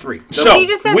top three. So You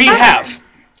just said we better. have,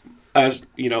 as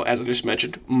you know, as I just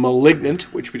mentioned,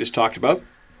 Malignant, which we just talked about.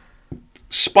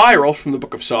 Spiral from the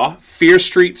Book of Saw, Fear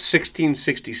Street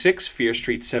 1666, Fear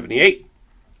Street 78,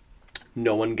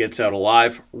 No One Gets Out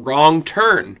Alive, Wrong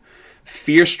Turn,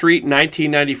 Fear Street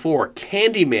 1994,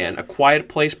 Candyman, A Quiet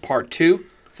Place Part 2,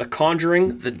 The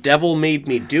Conjuring, The Devil Made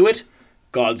Me Do It,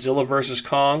 Godzilla vs.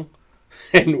 Kong,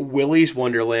 and Willy's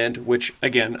Wonderland, which,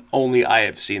 again, only I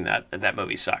have seen that, and that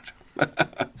movie sucked.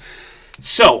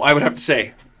 So, I would have to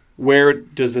say, where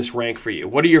does this rank for you?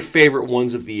 What are your favorite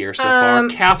ones of the year so far?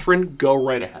 Catherine, go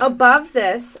right ahead. Above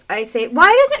this, I say,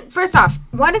 first off,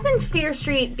 why doesn't Fear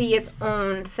Street be its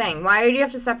own thing? Why do you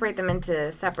have to separate them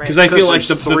into separate? Because I feel like there's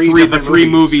the three three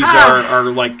different movies movies. are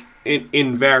like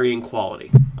in varying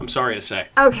quality. I'm sorry to say.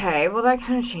 Okay, well, that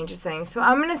kind of changes things. So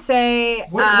I'm going to say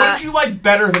What did you like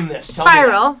better than this? Tell me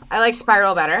Spiral. I liked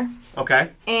Spiral better. that. Okay.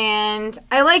 And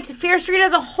I liked Fear Street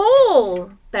as a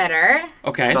whole better.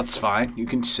 Okay. That's fine. You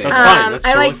can say That's that. fine. That's I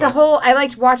totally liked fine. I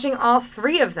liked watching all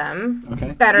three of them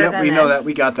Okay. better Yeah, than we this. know that.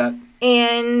 We got that.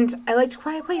 And I liked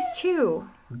Quiet Place too.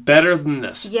 Better than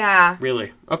this. Yeah.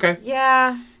 Really? Okay.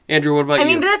 Yeah. Andrew, what about I you?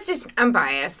 mean, but that's just, I'm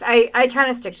biased. I kind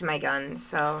of stick to my guns,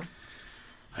 so.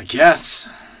 I guess.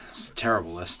 It's a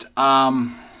terrible list.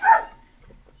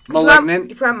 Malignant.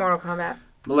 You forgot Mortal Kombat.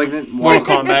 Malignant 1. Mortal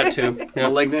Kombat 2. Yeah.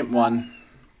 Malignant 1.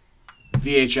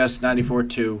 VHS 94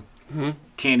 2. Mm-hmm.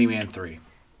 Candyman 3.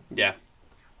 Yeah.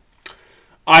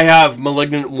 I have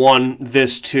Malignant 1,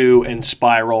 this 2, and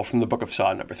Spiral from the Book of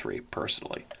Saw number 3,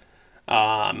 personally.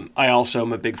 I also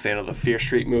am a big fan of the Fear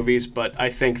Street movies, but I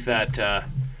think that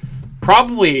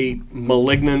probably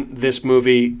Malignant, this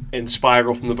movie, and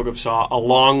Spiral from the Book of Saw,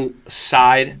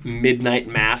 alongside Midnight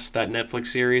Mass, that Netflix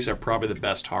series, are probably the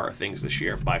best horror things this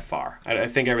year by far. I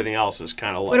think everything else is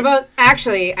kind of like... What about,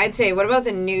 actually, I'd say, what about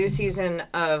the new season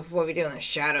of What We Do in the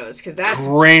Shadows? Because that's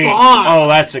Great. bomb. Oh,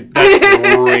 that's great.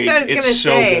 I was It's gonna so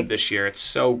say. good this year. It's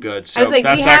so good. So I was like,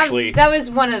 that's that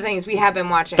was one of the things we have been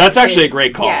watching. That's actually a is-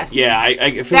 great call. Yes. Yeah, I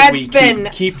feel That's like we been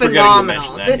keep forgetting to mention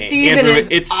phenomenal. that. This name. season Andrew, is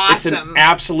it's awesome. an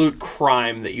absolute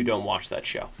crime that you don't watch that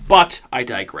show. But I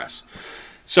digress.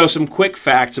 So some quick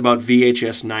facts about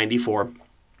VHS 94.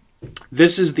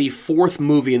 This is the fourth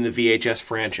movie in the VHS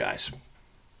franchise.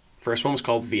 First one was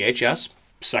called VHS.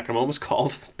 Second one was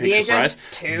called, big VHS surprise,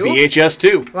 2? VHS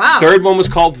 2. Wow. Third one was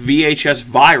called VHS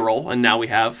Viral, and now we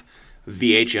have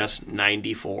VHS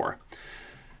 94.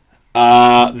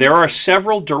 There are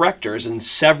several directors and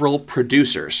several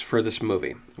producers for this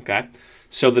movie. Okay,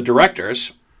 so the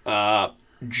directors,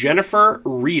 Jennifer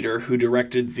Reeder, who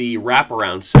directed the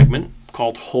wraparound segment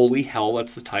called Holy Hell,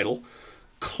 that's the title.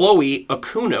 Chloe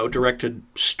Okuno directed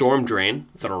Storm Drain,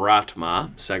 the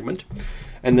Ratma segment.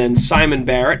 And then Simon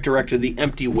Barrett directed The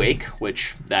Empty Wake,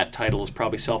 which that title is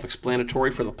probably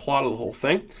self-explanatory for the plot of the whole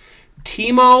thing.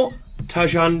 Timo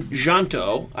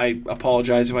Tajanjanto, I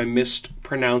apologize if I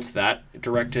mispronounced that,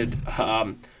 directed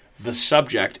The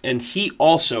Subject, and he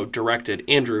also directed,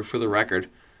 Andrew, for the record,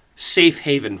 Safe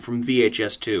Haven from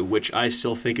VHS 2, which I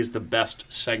still think is the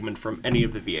best segment from any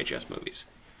of the VHS movies.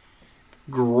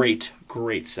 Great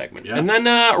segment. Yeah. And then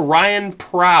Ryan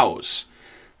Prowse,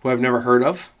 who I've never heard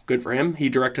of. Good for him. He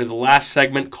directed the last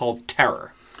segment called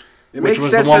Terror, which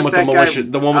was the one with the militia.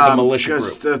 The one with the militia group.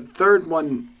 Because the third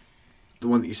one, the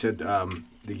one that you said,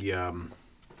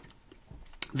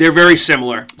 they're very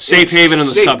similar. Safe Haven and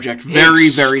The Subject, very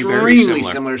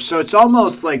similar. So it's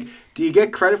almost like, do you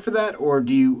get credit for that, or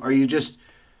are you just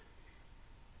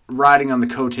riding on the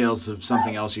coattails of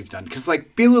something else you've done? Because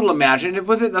be a little imaginative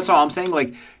with it. That's all I'm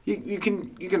saying. You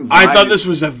can. I thought this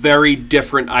was a very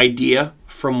different idea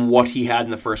from what he had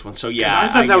in the first one. So yeah, I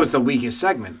thought that was the weakest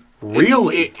segment.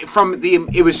 Really?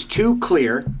 It was too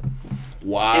clear.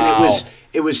 Wow. And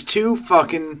it was too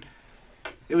fucking.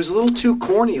 It was a little too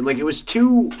corny. It was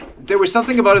too. There was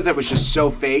something about it that was just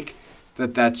so fake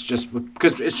that's just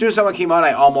because as soon as someone came on,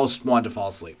 I almost wanted to fall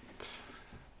asleep.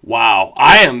 Wow.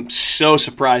 I am so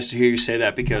surprised to hear you say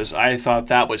that because I thought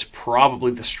that was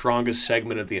probably the strongest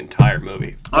segment of the entire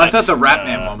movie. I thought the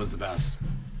Ratman one was the best.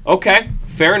 Okay,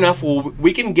 fair enough. Well,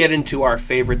 we can get into our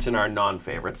favorites and our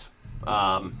non-favorites.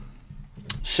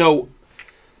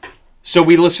 So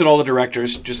we listed all the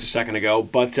directors just a second ago,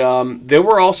 but there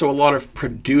were also a lot of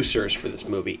producers for this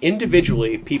movie.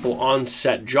 Individually, people on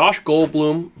set. Josh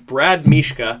Goldblum, Brad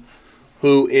Mischka,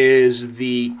 who is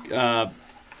the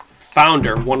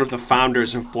one of the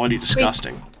founders of Bloody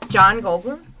Disgusting. Wait, John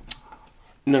Goldblum?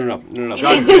 No.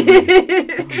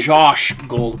 Josh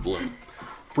Goldblum.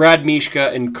 Brad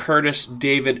Mischka and Curtis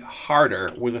David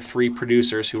Harder were the three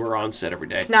producers who were on set every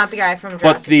day. Not the guy from Jurassic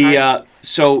Park. But the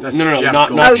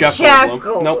not Jeff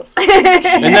Goldblum. Nope.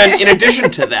 And then in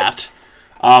addition to that,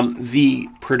 the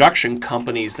production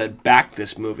companies that backed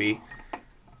this movie,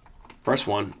 first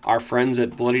one, our friends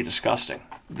at Bloody Disgusting.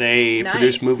 They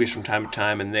produce movies from time to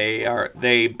time, and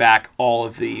they back all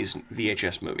of these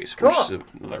VHS movies, which is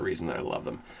another reason that I love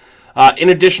them. In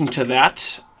addition to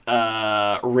that,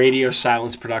 Radio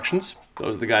Silence Productions.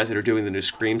 Those are the guys that are doing the new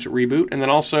Screams reboot. And then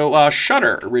also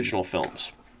Shudder original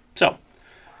films. So,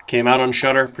 came out on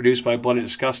Shudder, produced by Bloody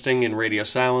Disgusting and Radio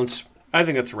Silence. I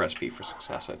think that's a recipe for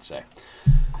success, I'd say.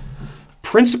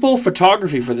 Principal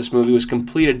photography for this movie was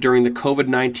completed during the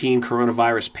COVID-19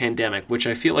 coronavirus pandemic, which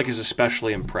I feel like is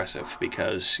especially impressive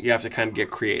because you have to kind of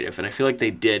get creative. And I feel like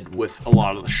they did with a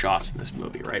lot of the shots in this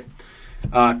movie, right?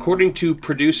 According to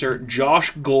producer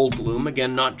Josh Goldblum,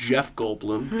 again, not Jeff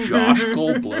Goldblum, Josh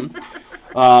Goldblum,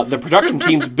 the production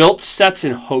teams built sets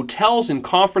in hotels and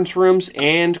conference rooms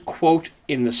and, quote,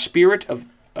 in the spirit of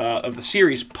the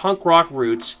series' punk rock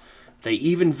roots, they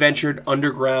even ventured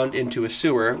underground into a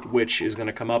sewer, which is going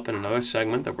to come up in another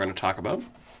segment that we're going to talk about.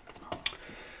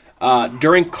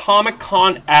 During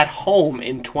Comic-Con at Home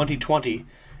in 2020,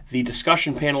 the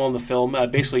discussion panel on the film,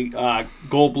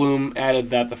 Goldblum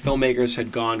added that the filmmakers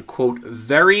had gone, quote,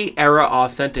 very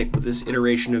era-authentic with this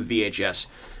iteration of VHS,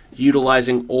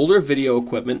 utilizing older video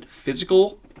equipment,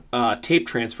 physical tape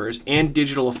transfers, and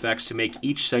digital effects to make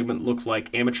each segment look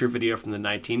like amateur video from the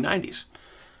 1990s.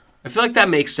 I feel like that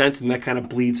makes sense, and that kind of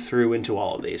bleeds through into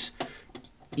all of these.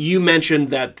 You mentioned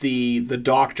that the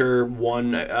Doctor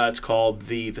one, it's called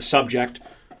The Subject.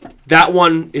 That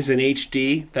one is in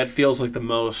HD. That feels like the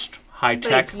most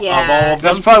high-tech of all of them.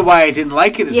 That's probably why I didn't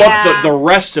like it as much. But the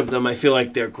rest of them, I feel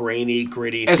like they're grainy,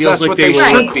 gritty. It feels like they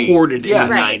were recorded in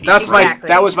the 90s.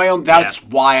 That was my own... That's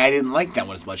why I didn't like that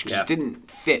one as much, because it didn't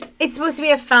fit. It's supposed to be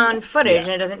a found footage,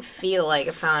 and it doesn't feel like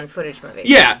a found footage movie.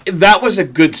 Yeah, that was a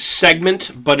good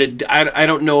segment, but I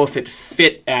don't know if it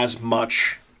fit as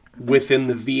much within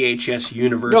the VHS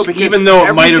universe, even though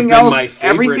it might have been my favorite.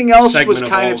 Everything else was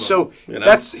kind of so. You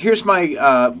know? Here's my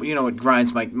it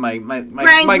grinds my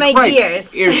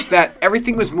gears. Is that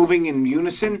everything was moving in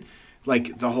unison,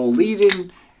 like the whole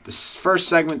lead-in, the first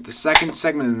segment, the second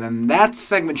segment, and then that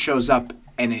segment shows up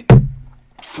and it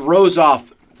throws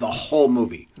off the whole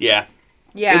movie. Yeah.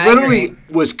 Yeah. It literally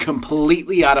was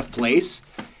completely out of place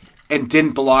and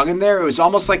didn't belong in there. It was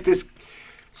almost like this.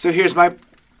 So here's my.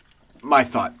 my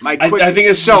thought. I think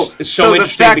it's so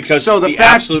interesting because the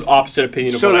absolute opposite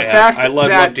opinion of what I have. I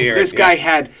love to hear this guy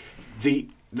had the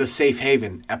Safe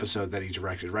Haven episode that he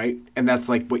directed, right? And that's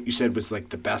like what you said was like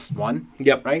the best one.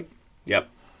 Yep. Right? Yep.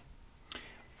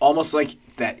 Almost like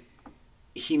that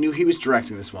he knew he was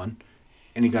directing this one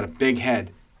and he got a big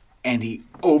head and he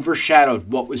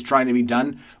overshadowed what was trying to be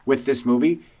done with this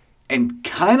movie and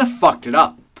kind of fucked it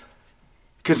up.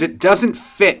 Because it doesn't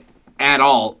fit at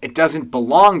all. It doesn't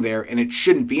belong there, and it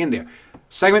shouldn't be in there.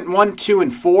 Segment 1, 2,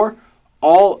 and 4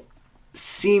 all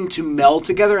seem to meld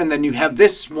together, and then you have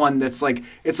this one that's like,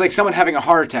 it's like someone having a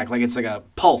heart attack. Like, it's like a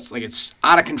pulse. Like, it's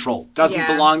out of control. Doesn't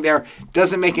belong there.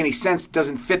 Doesn't make any sense.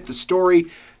 Doesn't fit the story.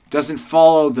 Doesn't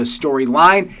follow the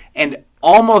storyline. And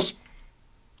almost,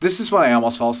 this is when I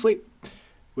almost fell asleep,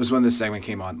 was when this segment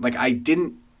came on. Like, I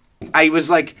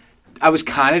was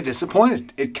kind of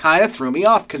disappointed. It kind of threw me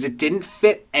off because it didn't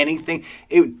fit anything.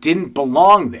 It didn't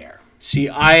belong there. See,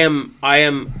 I am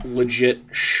legit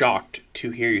shocked to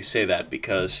hear you say that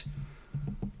because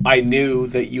I knew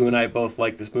that you and I both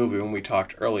liked this movie when we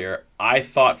talked earlier. I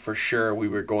thought for sure we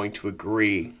were going to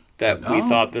agree that we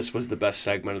thought this was the best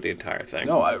segment of the entire thing.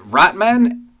 No,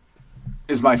 Ratman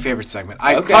is my favorite segment.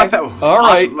 I thought that was all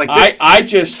right. Awesome. Like this,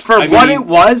 it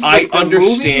was, like the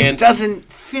movie, it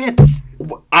doesn't fit.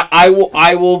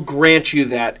 I will grant you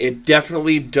that it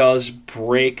definitely does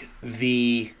break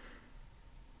the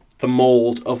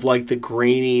mold of like the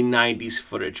grainy 90s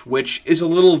footage, which is a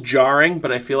little jarring,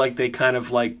 but I feel like they kind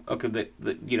of like, okay,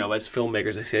 as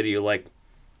filmmakers, I say to you, like,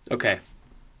 okay,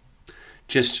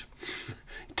 just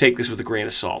take this with a grain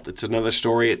of salt. It's another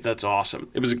story. That's awesome.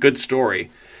 It was a good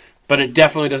story, but it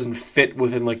definitely doesn't fit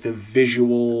within like the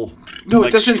visual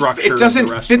structure. It doesn't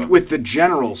fit with the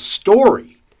general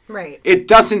story. Right. It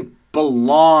doesn't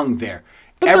belong there.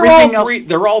 But everything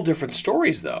they're all different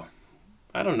stories, though.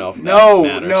 I don't know if that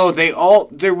matters. No,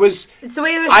 there was... It's the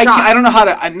way they're shot. I don't know how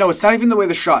to... No, it's not even the way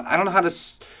they're shot. I don't know how to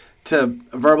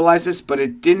verbalize this, but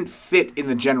it didn't fit in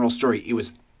the general story. It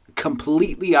was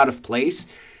completely out of place,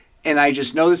 and I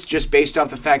just know this just based off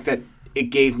the fact that it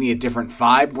gave me a different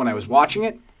vibe when I was watching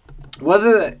it.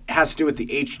 Whether that has to do with the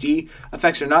HD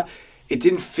effects or not, it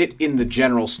didn't fit in the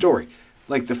general story.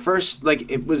 Like the first,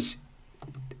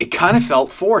 it kind of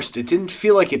felt forced. It didn't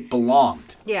feel like it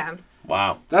belonged. Yeah.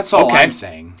 Wow. That's all I'm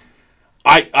saying.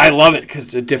 I love it because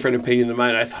it's a different opinion than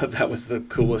mine. I thought that was the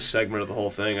coolest segment of the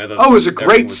whole thing. I thought it was a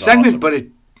great segment, awesome. But it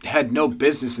had no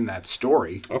business in that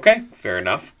story. Okay, fair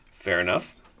enough.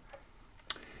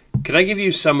 Can I give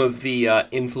you some of the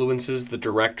influences the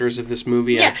directors of this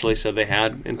movie actually said they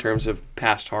had in terms of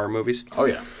past horror movies? Oh,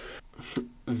 yeah.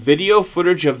 Video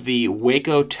footage of the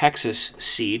Waco, Texas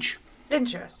siege.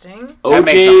 Interesting. That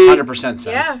makes 100% sense.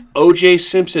 Yeah. O.J.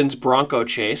 Simpson's Bronco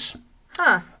chase.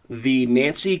 Huh. The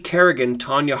Nancy Kerrigan,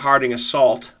 Tonya Harding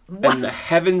assault. What? And the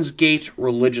Heaven's Gate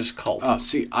religious cult. Oh,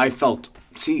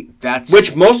 that's...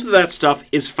 Which most of that stuff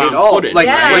is found footage. Like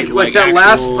the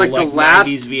last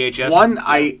VHS. one,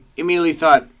 I immediately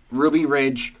thought Ruby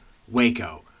Ridge,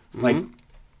 Waco. Mm-hmm. Like,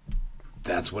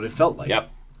 that's what it felt like. Yep.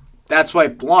 That's why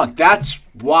it belonged. That's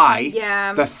why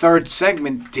the third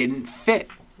segment didn't fit.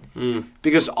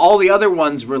 Because all the other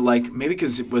ones were like, maybe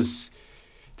because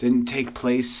didn't take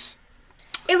place.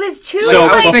 It was too. So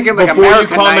I was thinking like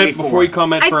America 94. Before you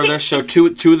comment further, so two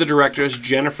of the directors,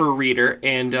 Jennifer Reeder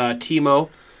and Timo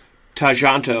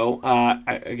Tajanto,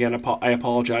 I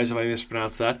apologize if I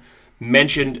mispronounced that,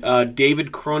 mentioned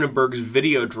David Cronenberg's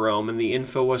Videodrome and the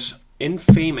infamous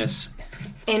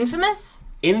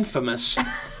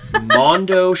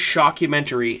Mondo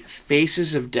shockumentary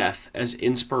Faces of Death as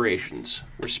inspirations,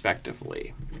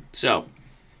 respectively. So,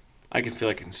 I feel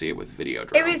like I can see it with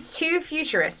Videodrome. It was too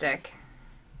futuristic.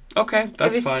 Okay,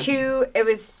 that's fine. It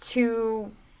was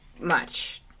too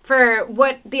much for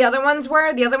what the other ones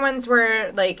were. The other ones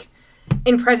were like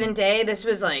in present day. This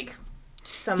was like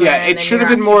somewhere. Yeah, it should have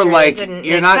been more like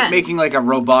you're not making like a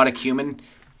robotic human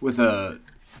with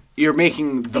you're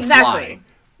making the fly.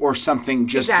 Or something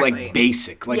just like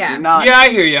basic, like you're not. Yeah, I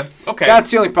hear you. Okay, that's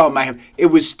the only problem I have.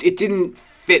 It didn't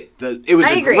fit the. It was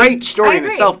a great story in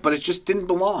itself, but it just didn't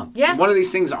belong. Yeah, one of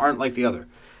these things aren't like the other.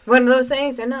 One of those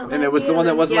things are not. And it was the one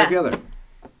that wasn't like the other.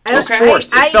 It was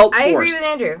forced. It felt forced. I agree with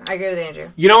Andrew.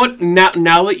 You know what?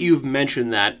 Now that you've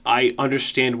mentioned that, I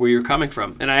understand where you're coming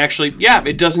from, and I actually,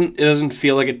 it doesn't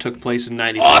feel like it took place in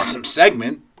 '94. Awesome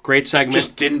segment. Great segment.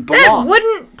 Just didn't belong. It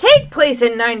wouldn't take place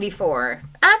in '94.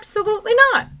 Absolutely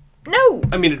not. No.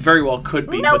 I mean, it very well could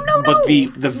be, but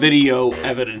the video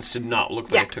evidence did not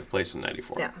look like it took place in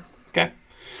 '94. Yeah. Okay.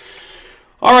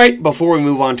 All right, before we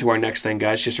move on to our next thing,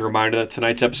 guys, just a reminder that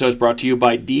tonight's episode is brought to you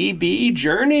by DB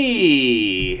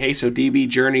Journey. Hey, so DB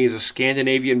Journey is a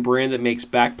Scandinavian brand that makes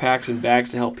backpacks and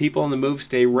bags to help people on the move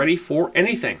stay ready for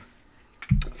anything.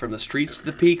 From the streets to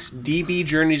the peaks, DB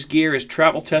Journey's gear is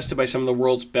travel tested by some of the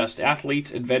world's best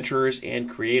athletes, adventurers, and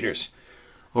creators.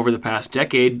 Over the past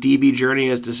decade, DB Journey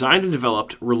has designed and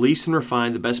developed, released, and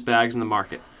refined the best bags in the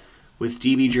market. With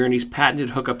DB Journey's patented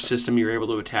hookup system, you're able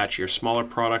to attach your smaller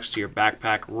products to your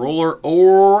backpack, roller,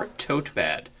 or tote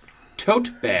bag.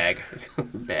 Tote bag.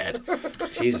 Bad.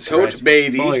 Jesus Tote Christ.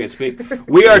 baby. All I can speak.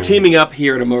 We are teaming up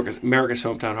here at America's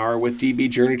Hometown Horror with DB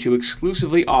Journey to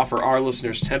exclusively offer our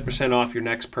listeners 10% off your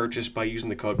next purchase by using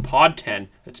the code POD10,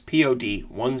 that's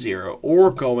POD10, or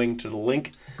going to the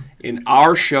link in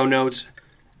our show notes,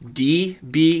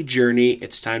 DB Journey.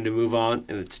 It's time to move on,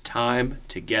 and it's time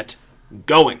to get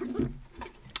going.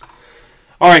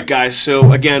 All right, guys,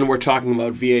 so again, we're talking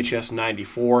about VHS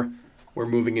 94. We're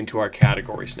moving into our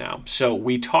categories now. So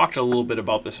we talked a little bit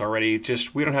about this already,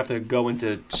 just we don't have to go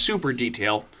into super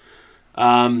detail.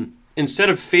 Instead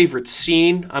of favorite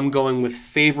scene, I'm going with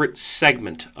favorite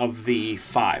segment of the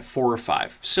 4 or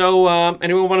 5. So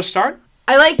anyone want to start?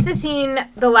 I liked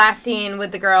the last scene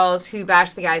with the girls who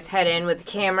bashed the guy's head in with the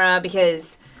camera,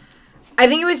 because I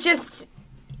think it was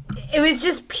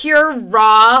just pure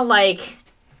raw, like,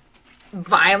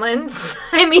 violence.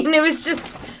 I mean, it was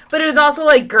just, but it was also,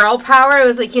 like, girl power. It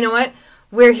was like, you know what?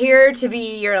 We're here to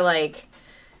be your, like,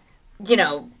 you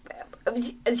know,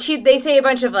 they say a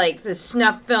bunch of, like, the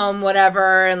snuff film,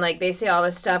 whatever, and, like, they say all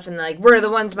this stuff, and, like, we're the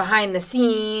ones behind the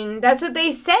scene. That's what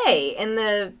they say in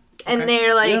the, and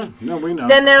they're like, Yeah, no, we know.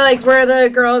 then they're like, we're the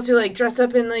girls who, like, dress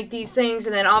up in, like, these things,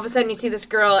 and then all of a sudden you see this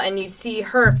girl, and you see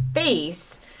her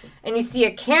face, and you see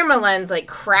a camera lens, like,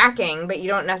 cracking, but you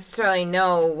don't necessarily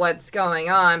know what's going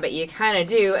on, but you kind of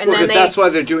do. And then that's why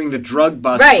they're doing the drug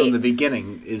bust Right. from the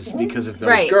beginning, is because of those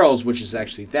Right. girls, which is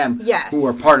actually them, Yes. who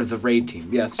are part of the raid team.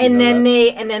 Yes. you and know then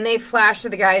that. they flash to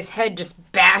the guy's head just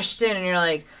bashed in, and you're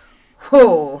like,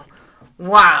 whoa,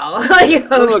 wow. Like, A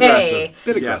little okay. aggressive.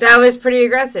 Bit Yeah. aggressive. That was pretty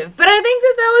aggressive. But I think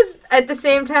that was, at the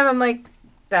same time, I'm like,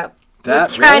 that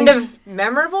was kind really? of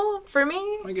memorable for me.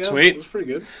 I guess. Sweet. It was pretty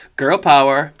good. Girl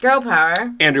power. Girl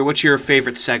power. Andrew, what's your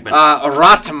favorite segment?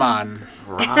 Ratman.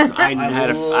 I had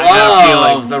a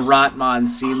Love feeling. the Ratman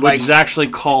scene. Which is actually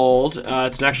called,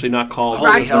 it's actually not called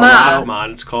Holy hell,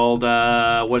 Ratman. It's called,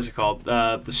 what is it called?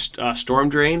 The Storm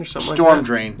Drain or something Storm like that?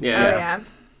 Drain. Yeah.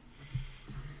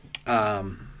 Oh, yeah.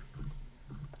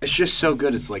 It's just so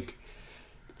good. It's like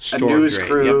Storm a news Drain,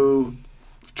 crew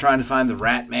trying to find the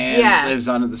Rat Man Yeah. that lives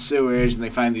under the sewage, and they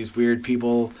find these weird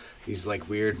people, these like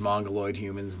weird mongoloid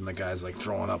humans, and the guy's like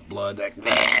throwing up blood, like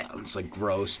it's like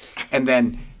gross. And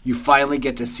then you finally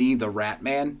get to see the Rat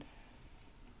Man.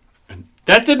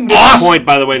 That didn't Awesome. disappoint,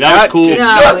 by the way. That was cool. did No,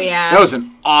 not- yeah. That was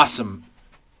an awesome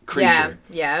creature.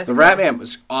 Yeah. Yeah. it was The cool. Rat Man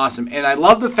was awesome, and I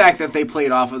love the fact that they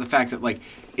played off of the fact that, like,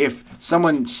 if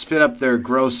someone spit up their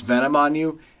gross venom on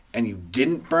you and you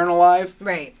didn't burn alive,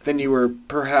 Right. then you were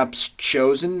perhaps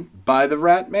chosen by the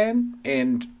Rat Man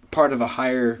and part of a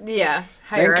higher Yeah.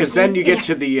 thing. Because then you get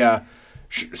to the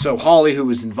so Holly, who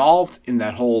was involved in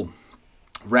that whole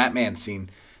Rat Man scene,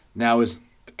 now is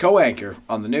a co-anchor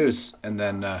on the news, and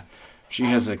then she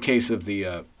has a case of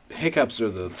the hiccups or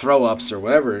the throw-ups or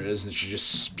whatever it is, and she just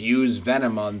spews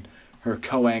venom on her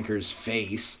co-anchor's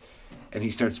face, and he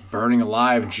starts burning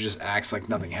alive, and she just acts like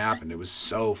nothing happened. It was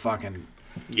so fucking...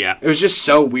 Yeah. It was just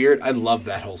so weird. I loved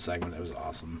that whole segment. It was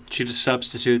awesome. She just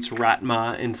substitutes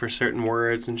Ratma in for certain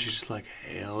words, and she's just like,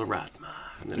 Hail Ratma.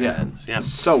 And then it Yeah. ends. Yeah.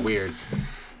 So weird.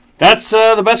 That's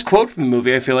the best quote from the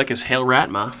movie, I feel like, is Hail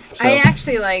Ratma. So, I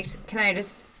actually liked. Can I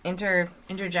just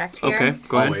interject here? okay,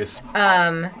 go ahead. Always.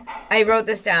 I wrote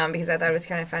this down because I thought it was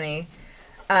kind of funny.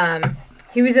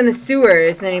 He was in the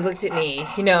sewers, and then he looked at me.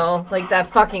 You know, like that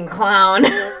fucking clown.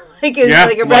 Like it's Yeah,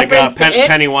 like a like reference to it.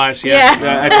 Pennywise. Yeah.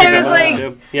 I I picked that was one like-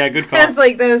 too. Yeah, good call. That's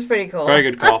like, that was pretty cool. Very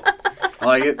good call. I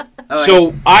like it. I like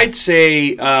So I'd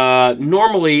say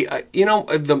normally,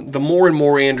 the more and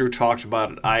more Andrew talked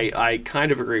about it, I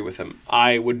kind of agree with him.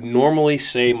 I would normally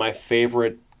say my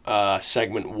favorite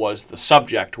segment was The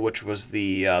Subject, which was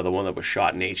the one that was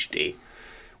shot in HD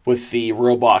with the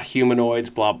robot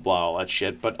humanoids, blah blah, all that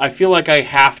shit. But I feel like I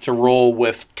have to roll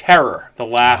with Terror, the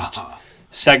last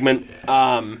segment.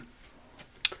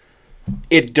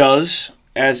 It does,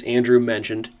 as Andrew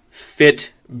mentioned,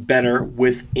 fit better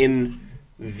within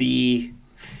the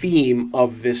theme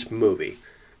of this movie.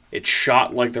 It's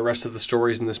shot like the rest of the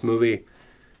stories in this movie,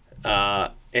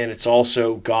 and it's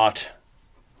also got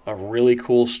a really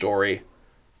cool story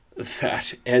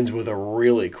that ends with a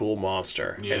really cool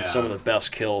monster Yeah. and some of the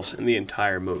best kills in the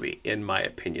entire movie, in my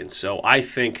opinion. So I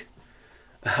think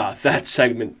that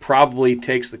segment probably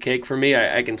takes the cake for me.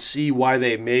 I can see why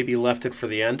they maybe left it for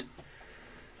the end.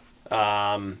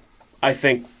 I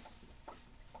think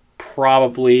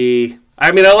probably.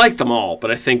 I mean, I like them all,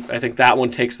 but I think that one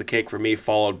takes the cake for me,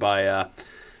 followed by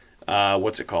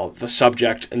what's it called, The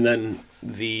Subject, and then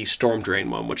the Storm Drain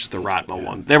one, which is the Ratma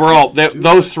one. They were all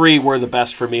those three were the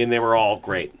best for me, and they were all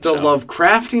great. The so.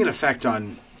 Lovecraftian effect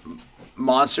on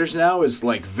monsters now is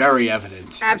like very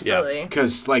evident. Absolutely.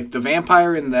 Because like the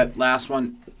vampire in that last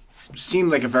one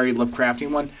seemed like a very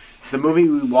Lovecraftian one. The movie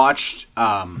we watched,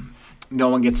 No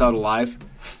One Gets Out Alive,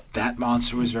 that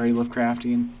monster was very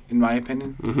Lovecraftian, in my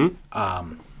opinion.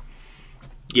 Mm-hmm.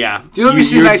 Yeah. The only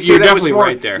reason I say that was more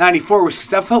right there. 94 was because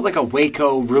that felt like a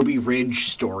Waco, Ruby Ridge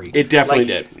story. It definitely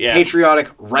like, did, yeah. Patriotic,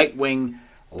 right-wing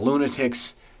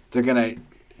lunatics. They're going to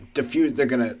defuse. They're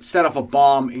going to set off a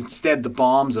bomb. Instead, the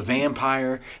bomb's a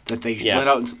vampire that they let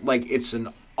out. Like, it's an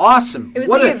awesome... It was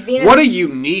what like a a Venus... What a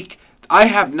unique... I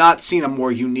have not seen a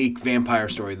more unique vampire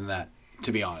story than that,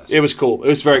 to be honest. It was cool. It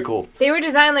was very cool. They were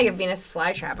designed like a Venus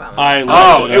flytrap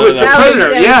almost. It was the That was-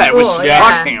 Predator. that was Yeah, it was cool,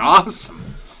 yeah. fucking awesome.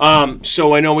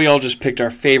 So I know we all just picked our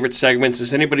favorite segments.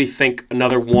 Does anybody think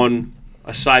another one,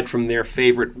 aside from their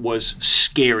favorite, was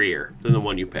scarier than the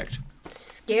one you picked?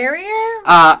 Scarier?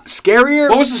 Scarier.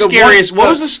 What was the scariest? What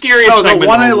was the scariest So segment the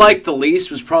one in the I movie? liked the least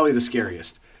was probably the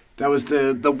scariest. That was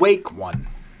the Wake one.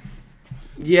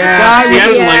 Yeah, guy see, I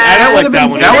was- didn't like. I didn't like that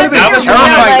one. That would have been That was the one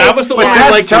terrifying. I- That was the But one I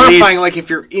that's liked the terrifying. least. Like if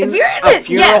you're in If you're in a it,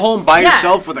 funeral yes, home by yeah.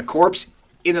 yourself with a corpse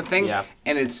in a thing, Yeah.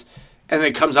 and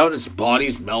it comes out and its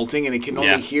body's melting and it can only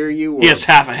Yeah. hear you. Or, He has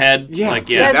half a head. yeah, Like,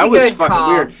 dude, yeah. That's that a was good fucking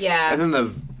call. weird. Yeah. And then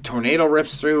the tornado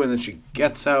rips through and then she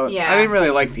gets out. Yeah. I didn't really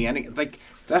like the ending. Like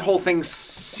that whole thing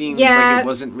seemed Yeah. like it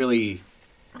wasn't really.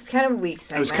 It's kind of a weak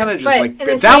segment. It was kind of just but like in the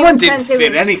that same one didn't sense, it fit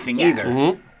was- anything yeah. either.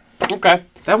 Mm-hmm. Okay.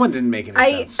 That one didn't make any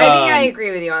I sense. think I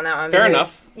agree with you on that one. Fair because-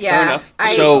 enough. Yeah. Fair enough.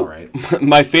 I, So, alright.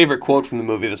 my favorite quote from the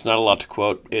movie that's not a lot to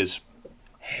quote is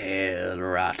 "Hail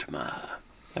Ratma."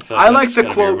 feel I that's like the gotta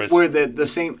be quote everybody's- where the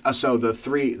same. So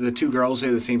the two girls say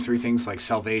the same three things, like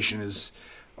salvation is,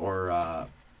 or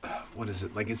what is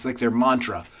it? Like it's like their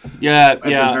mantra. Yeah, the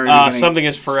very yeah. beginning. Something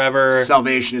is forever.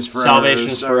 Salvation is forever. Salvation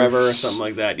is forever, or something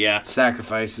like that. Yeah,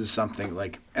 Sacrifice is something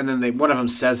like, and then one of them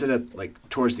says it at like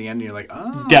towards the end, and you're like,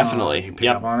 oh, definitely. You pick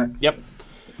Yep. up on it. Yep.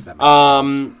 If that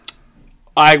makes sense.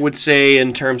 I would say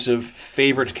in terms of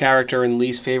favorite character and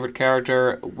least favorite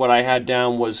character, what I had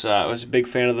down was I was a big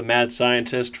fan of the mad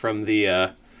scientist from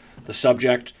the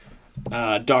Subject,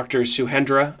 Dr.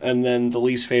 Suhendra, and then the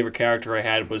least favorite character I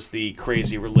had was the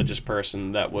crazy religious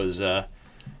person that was,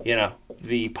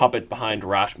 the puppet behind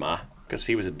Ratma, because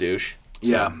he was a douche. So,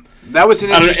 Yeah, that was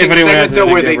an I don't know if interesting anyone has segment though,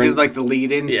 anything where they different. did like the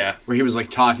lead in, Yeah. where he was like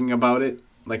talking about it,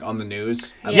 like on the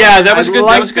news. Yeah, that was I good. That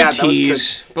liked was a good that. That was good.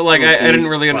 tease. But like, Little I didn't tease,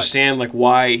 really but- understand like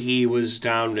why he was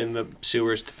down in the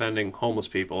sewers defending homeless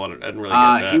people. I didn't really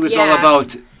get that. He was Yeah. all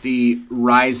about the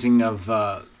rising of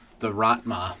the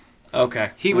Ratma.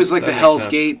 okay. He was like That the makes Hell's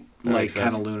sense. Gate, That like makes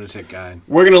sense. kind of lunatic guy.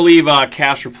 We're gonna leave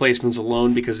cast replacements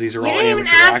alone because these are You all didn't even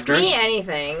amateur ask actors. me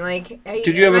anything. Like,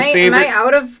 Did you have a favorite- Am I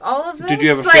out of all of this? Did you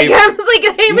have a like, favorite- I was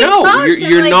like, I didn't even No, talked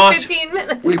you're in like not. 15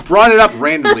 minutes. We brought it up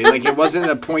randomly, like it wasn't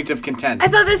a point of content. I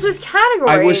thought this was categories.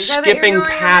 I was thought you were skipping going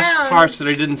past around. parts that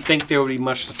I didn't think there would be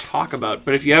much to talk about.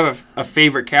 But if you have a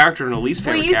favorite character and a least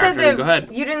Well, favorite you said character, then go ahead.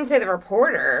 you didn't say the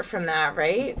reporter from that,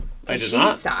 right? I did she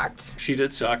not. sucked. She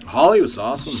did suck. Holly was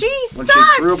awesome. She when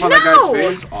sucked, she threw up on that no.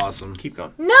 guy's face, awesome. Keep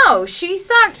going. No, she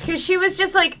sucked because she was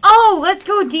just like, "Oh, let's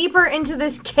go deeper into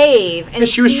this cave and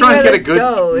She was see trying to where get a this good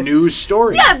goes." news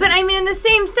story. Yeah, but I mean, in the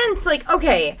same sense, like,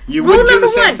 okay, You rule wouldn't do number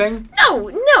the same one. thing?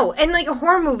 No, and like a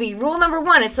horror movie, rule number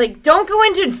one, it's like don't go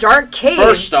into dark caves.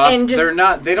 First off, and just, they're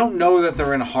not. They don't know that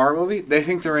they're in a horror movie. They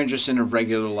think they're just in a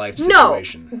regular life No,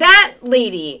 situation. that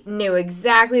lady knew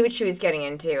exactly what she was getting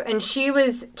into, and she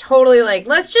was totally like,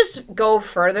 "Let's just go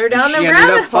further down She the ended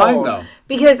rabbit up fine, hole though.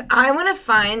 because I want to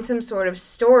find some sort of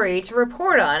story to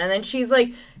report on." And then she's like,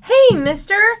 "Hey,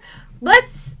 Mister,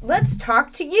 let's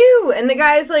talk to you." And the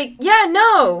guy's like, "Yeah,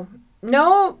 no,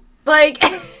 like."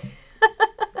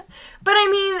 But I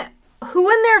mean, who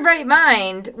in their right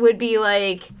mind would be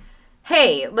like,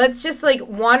 "Hey, let's just like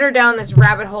wander down this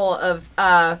rabbit hole of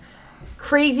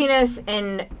craziness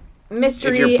and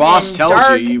mystery." If your boss and tells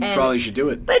dark you, you and- probably should do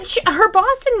it. But her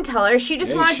boss didn't tell her. She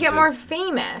just Yeah, wanted she to get did. more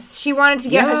famous. She wanted to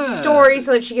get a Yeah. story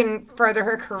so that she can further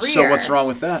her career. So what's wrong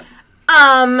with that?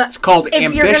 It's If called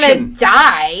you're gonna ambition.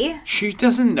 die. She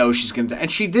doesn't know she's gonna die,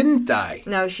 and she didn't die.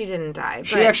 No, she didn't die.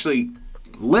 She but actually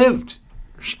lived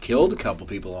She killed a couple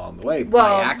people along the way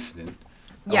Well, by accident.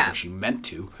 I don't think she meant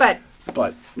to. But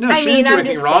No, she didn't do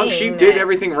anything wrong. She did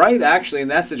everything right, actually, in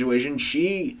that situation.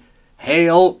 She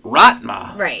hail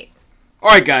Ratma. Right. All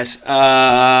right, guys.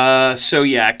 So,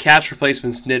 yeah, cast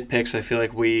replacements, nitpicks. I feel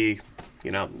like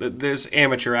there's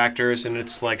amateur actors, and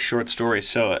it's like short stories.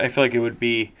 So I feel like it would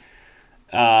be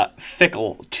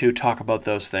fickle to talk about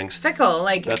those things. Fickle,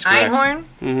 like That's correct. Einhorn?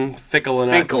 Mm-hmm. Finkel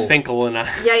and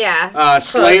Yeah.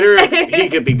 Slater, he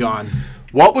could be gone.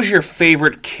 What was your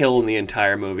favorite kill in the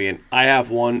entire movie? And I have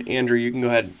one. Andrew, you can go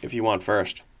ahead if you want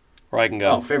first. Or I can go.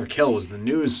 Oh, favorite kill was in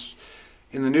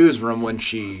the newsroom when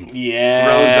she Yeah,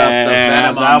 throws up the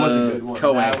venom that on was a the good one. That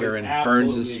co-anchor was and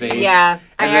burns his absolutely face. good. Yeah.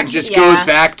 And then just goes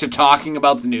back to talking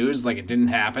about the news like it didn't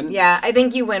happen. Yeah, I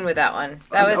think you win with that one.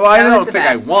 That was. Well, I that don't was the think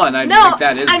best. I won. I just think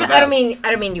that is the best. I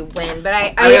don't mean you win, but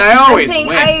I always I'm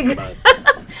saying win.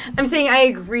 I'm saying I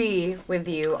agree with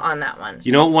you on that one.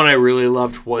 You know what one I really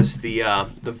loved was the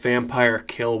vampire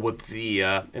kill with the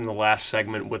in the last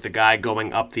segment with the guy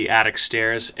going up the attic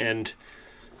stairs, and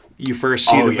you first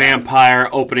see the vampire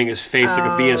opening his face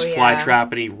like a Venus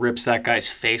flytrap, and he rips that guy's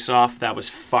face off. That was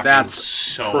fucking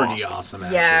so pretty awesome.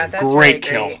 actually. Yeah, that's Great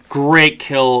really kill. Great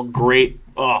kill.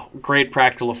 Great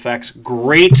practical effects.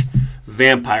 Great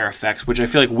vampire effects, which I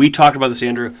feel like we talked about this,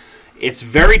 Andrew. It's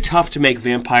very tough to make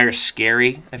vampires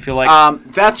scary, I feel like.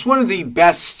 That's one of the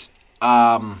best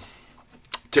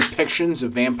depictions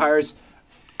of vampires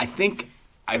I think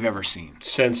I've ever seen.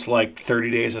 Since like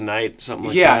 30 Days a Night, something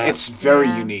like that. Yeah, it's very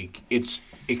unique. It's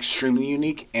extremely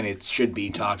unique, and it should be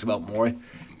talked about more,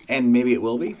 and maybe it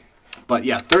will be. But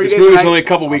yeah, 30 This Days a movie's Night. only a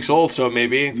couple weeks old, so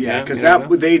maybe. Yeah, because you know.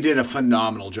 they did a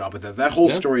phenomenal job with that. That whole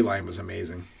storyline was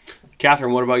amazing.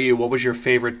 Catherine, what about you? What was your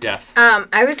favorite death?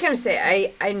 I was gonna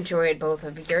say I enjoyed both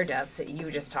of your deaths that you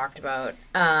just talked about.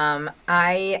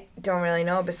 I don't really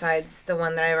know besides the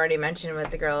one that I've already mentioned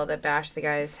with the girl that bashed the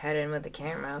guy's head in with the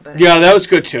camera. But Yeah, that was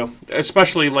good too.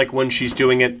 Especially like when she's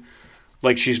doing it,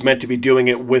 like she's meant to be doing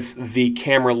it with the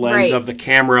camera lens Right. of the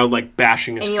camera, like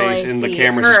bashing his and you face, only and the see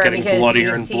camera's her just getting because bloodier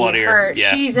you and see bloodier. her-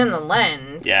 Yeah, She's in the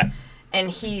lens. yeah. And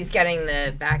he's getting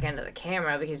the back end of the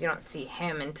camera because you don't see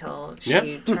him until she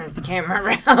Yep. turns the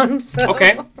camera around. So.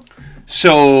 Okay.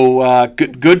 So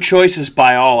good choices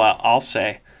by all. I'll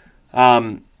say.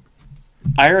 I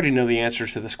already know the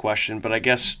answers to this question, but I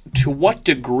guess to what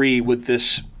degree would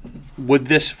this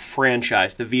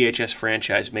franchise, the VHS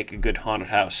franchise, make a good haunted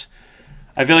house?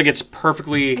 I feel like it's I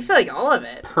feel like all of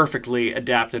it. perfectly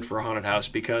adapted for a haunted house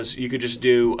because you could just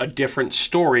do a different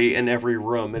story in every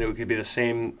room, and it could be the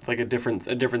same, like a different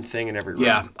thing in every room.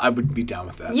 Yeah, I would be down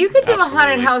with that. You could do a haunted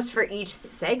Absolutely. house for each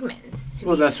segment.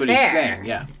 Well, that's what he's fair. saying.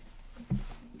 Yeah.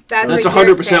 That's That's what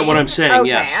you're 100% what I'm saying, Okay,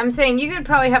 yes. I'm saying you could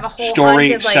probably have a whole Story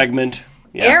haunted, like, segment.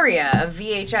 Yeah. area of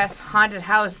VHS haunted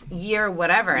house year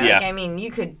whatever. Yeah. Like, I mean, you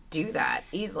could do that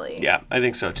easily. Yeah, I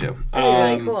think so too.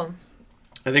 That'd be really cool.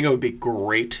 I think it would be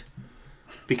great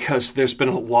because there's been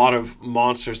a lot of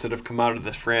monsters that have come out of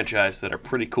this franchise that are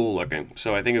pretty cool looking.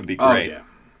 So I think it would be great. Oh, yeah.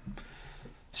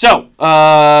 So,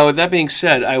 with that being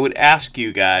said, I would ask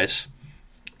you guys,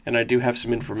 and I do have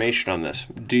some information on this,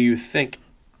 do you think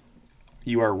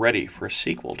you are ready for a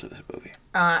sequel to this movie?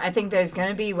 I think there's going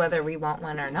to be whether we want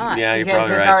one or not. Yeah, you're because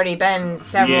probably there's right. already been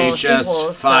several VHS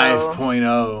sequels.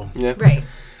 5.0. Yeah. Right.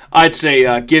 I'd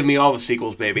say give me all the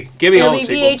sequels, baby. Give me It'll all be the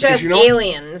sequels. VHS because you know,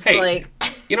 Aliens. Hey, like,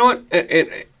 you know what?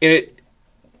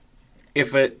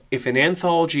 If an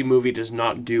anthology movie does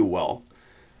not do well,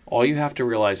 all you have to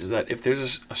realize is that if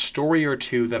there's a story or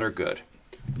two that are good,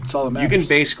 That's all that you matters.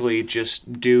 can basically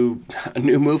just do a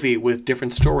new movie with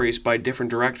different stories by different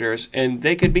directors, and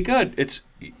they could be good.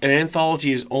 An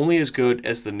anthology is only as good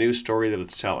as the new story that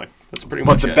it's telling. That's pretty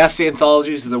But much the it. best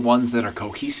anthologies are the ones that are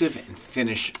cohesive and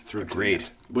finish through to the Agreed.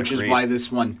 end, which is Agreed. why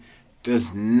this one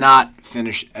does not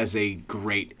finish as a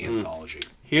great anthology.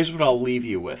 Here's what I'll leave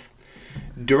you with.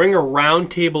 During a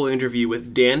roundtable interview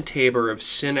with Dan Tabor of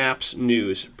Synapse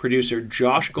News, producer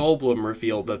Josh Goldblum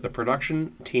revealed that the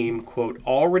production team, quote,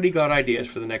 already got ideas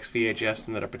for the next VHS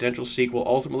and that a potential sequel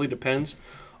ultimately depends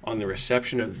on the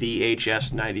reception of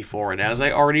VHS 94. And as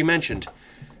I already mentioned,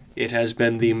 it has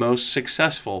been the most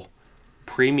successful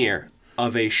premiere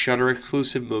of a Shudder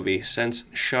exclusive movie since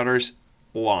Shudder's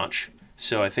launch.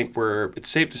 So I think it's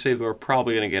safe to say that we're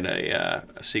probably going to get a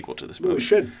sequel to this movie. We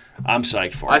should. I'm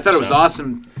psyched for it. I thought it was so.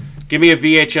 awesome. Give me a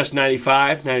VHS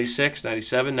 95, 96,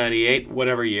 97, 98,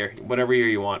 whatever year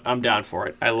you want. I'm down for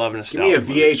it. I love Give nostalgia. me a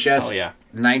movies. VHS Oh, yeah.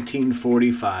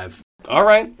 1945. All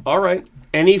right.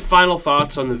 Any final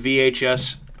thoughts on the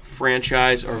VHS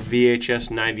franchise or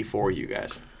VHS 94, you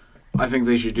guys? I think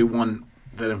they should do one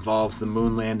that involves the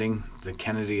moon landing, the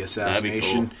Kennedy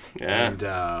assassination, cool. Yeah. and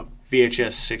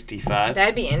VHS 65,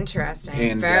 That'd be interesting.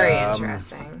 And, Very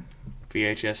interesting.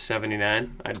 VHS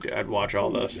 79. I'd watch all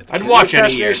those. the I'd Kennedy watch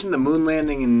any year. assassination, the moon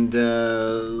landing, and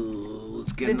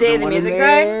let's get The Day the one Music in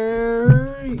died? there.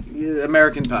 Yeah,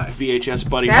 American Pie. VHS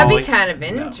Buddy That'd Holly. be kind of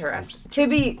interesting. To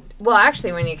be well,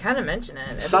 actually, when you kind of mention it,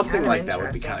 it'd be Something kind of like that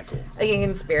would be interesting. kind of cool. Like a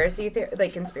conspiracy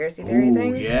theory Ooh,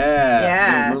 things.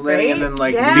 yeah, moon landing, right? and then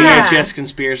like Yeah. VHS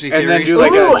conspiracy And then theories. do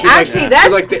like Ooh, do actually, like, that's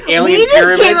do like the alien we just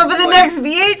pyramid, came up with the like, next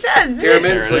VHS. pyramids, There it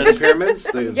like is. the pyramids.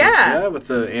 Yeah. with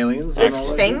the aliens. The and all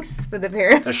that. Sphinx with the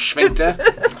pyramid. The Sphincter.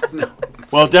 No.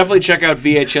 Well, definitely check out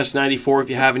VHS 94 if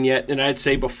you haven't yet. And I'd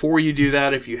say before you do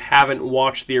that, if you haven't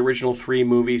watched the original 3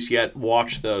 movies yet,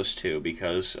 watch those 2.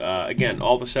 Because, again,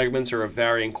 all the segments are of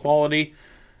varying quality.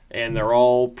 And they're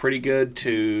all pretty good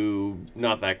to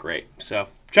not that great. So,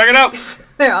 check it out.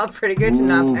 They're all pretty good to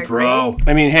not Ooh, that bro.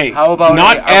 I mean, hey, How about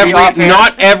not are we off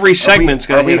every air? segment's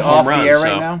going Are to we hit a home off the run. air so.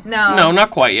 right now? No. No,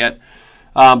 not quite yet.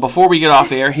 Before we get off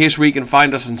air, here's where you can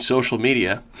find us on social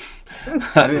media.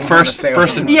 First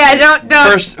and Yeah, don't.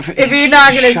 First, if you're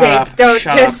not gonna shut say, up, don't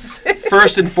shut just. up.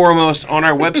 First and foremost, on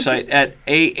our website at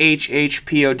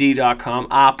ahhpod.com,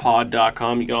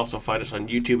 apod.com. You can also find us on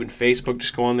YouTube and Facebook.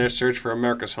 Just go on there, search for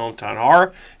America's Hometown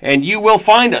Horror, and you will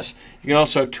find us. You can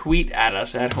also tweet at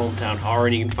us at Hometown Horror,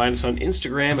 and you can find us on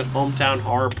Instagram at Hometown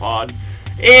Horror Pod.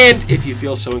 And if you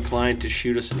feel so inclined to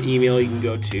shoot us an email, you can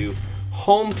go to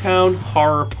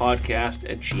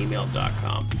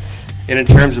hometownhorrorpodcast@gmail.com. And in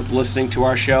terms of listening to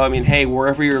our show, I mean, hey,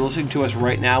 wherever you're listening to us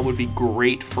right now would be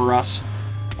great for us.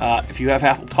 If you have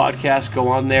Apple Podcasts, go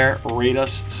on there, rate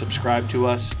us, subscribe to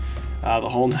us, the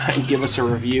whole nine, give us a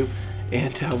review.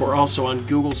 And we're also on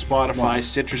Google, Spotify,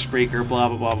 Stitcher, Spreaker, blah,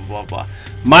 blah, blah, blah, blah, blah.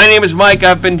 My name is Mike.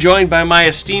 I've been joined by my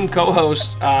esteemed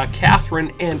co-hosts,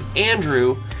 Catherine and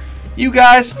Andrew. You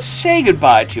guys, say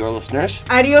goodbye to your listeners.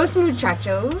 Adios,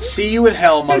 muchachos. See you in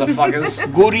hell,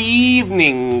 motherfuckers. Good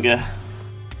evening.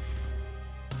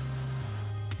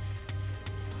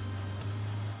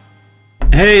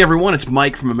 Hey everyone, it's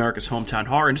Mike from America's Hometown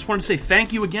Horror, and just wanted to say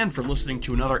thank you again for listening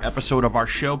to another episode of our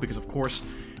show, because of course,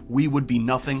 we would be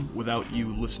nothing without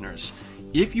you listeners.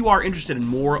 If you are interested in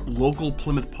more local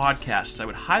Plymouth podcasts, I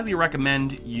would highly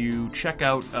recommend you check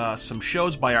out some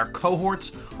shows by our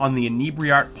cohorts on the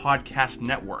Inebriart Podcast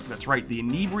Network. That's right, the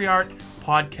Inebriart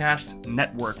Podcast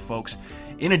Network, folks.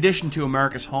 In addition to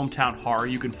America's Hometown Horror,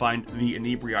 you can find the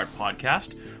Inebriart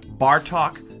Podcast, Bar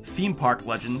Talk, Theme Park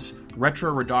Legends,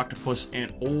 Retro Redoctopus,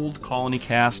 and Old Colony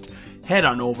Cast. Head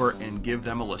on over and give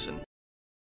them a listen.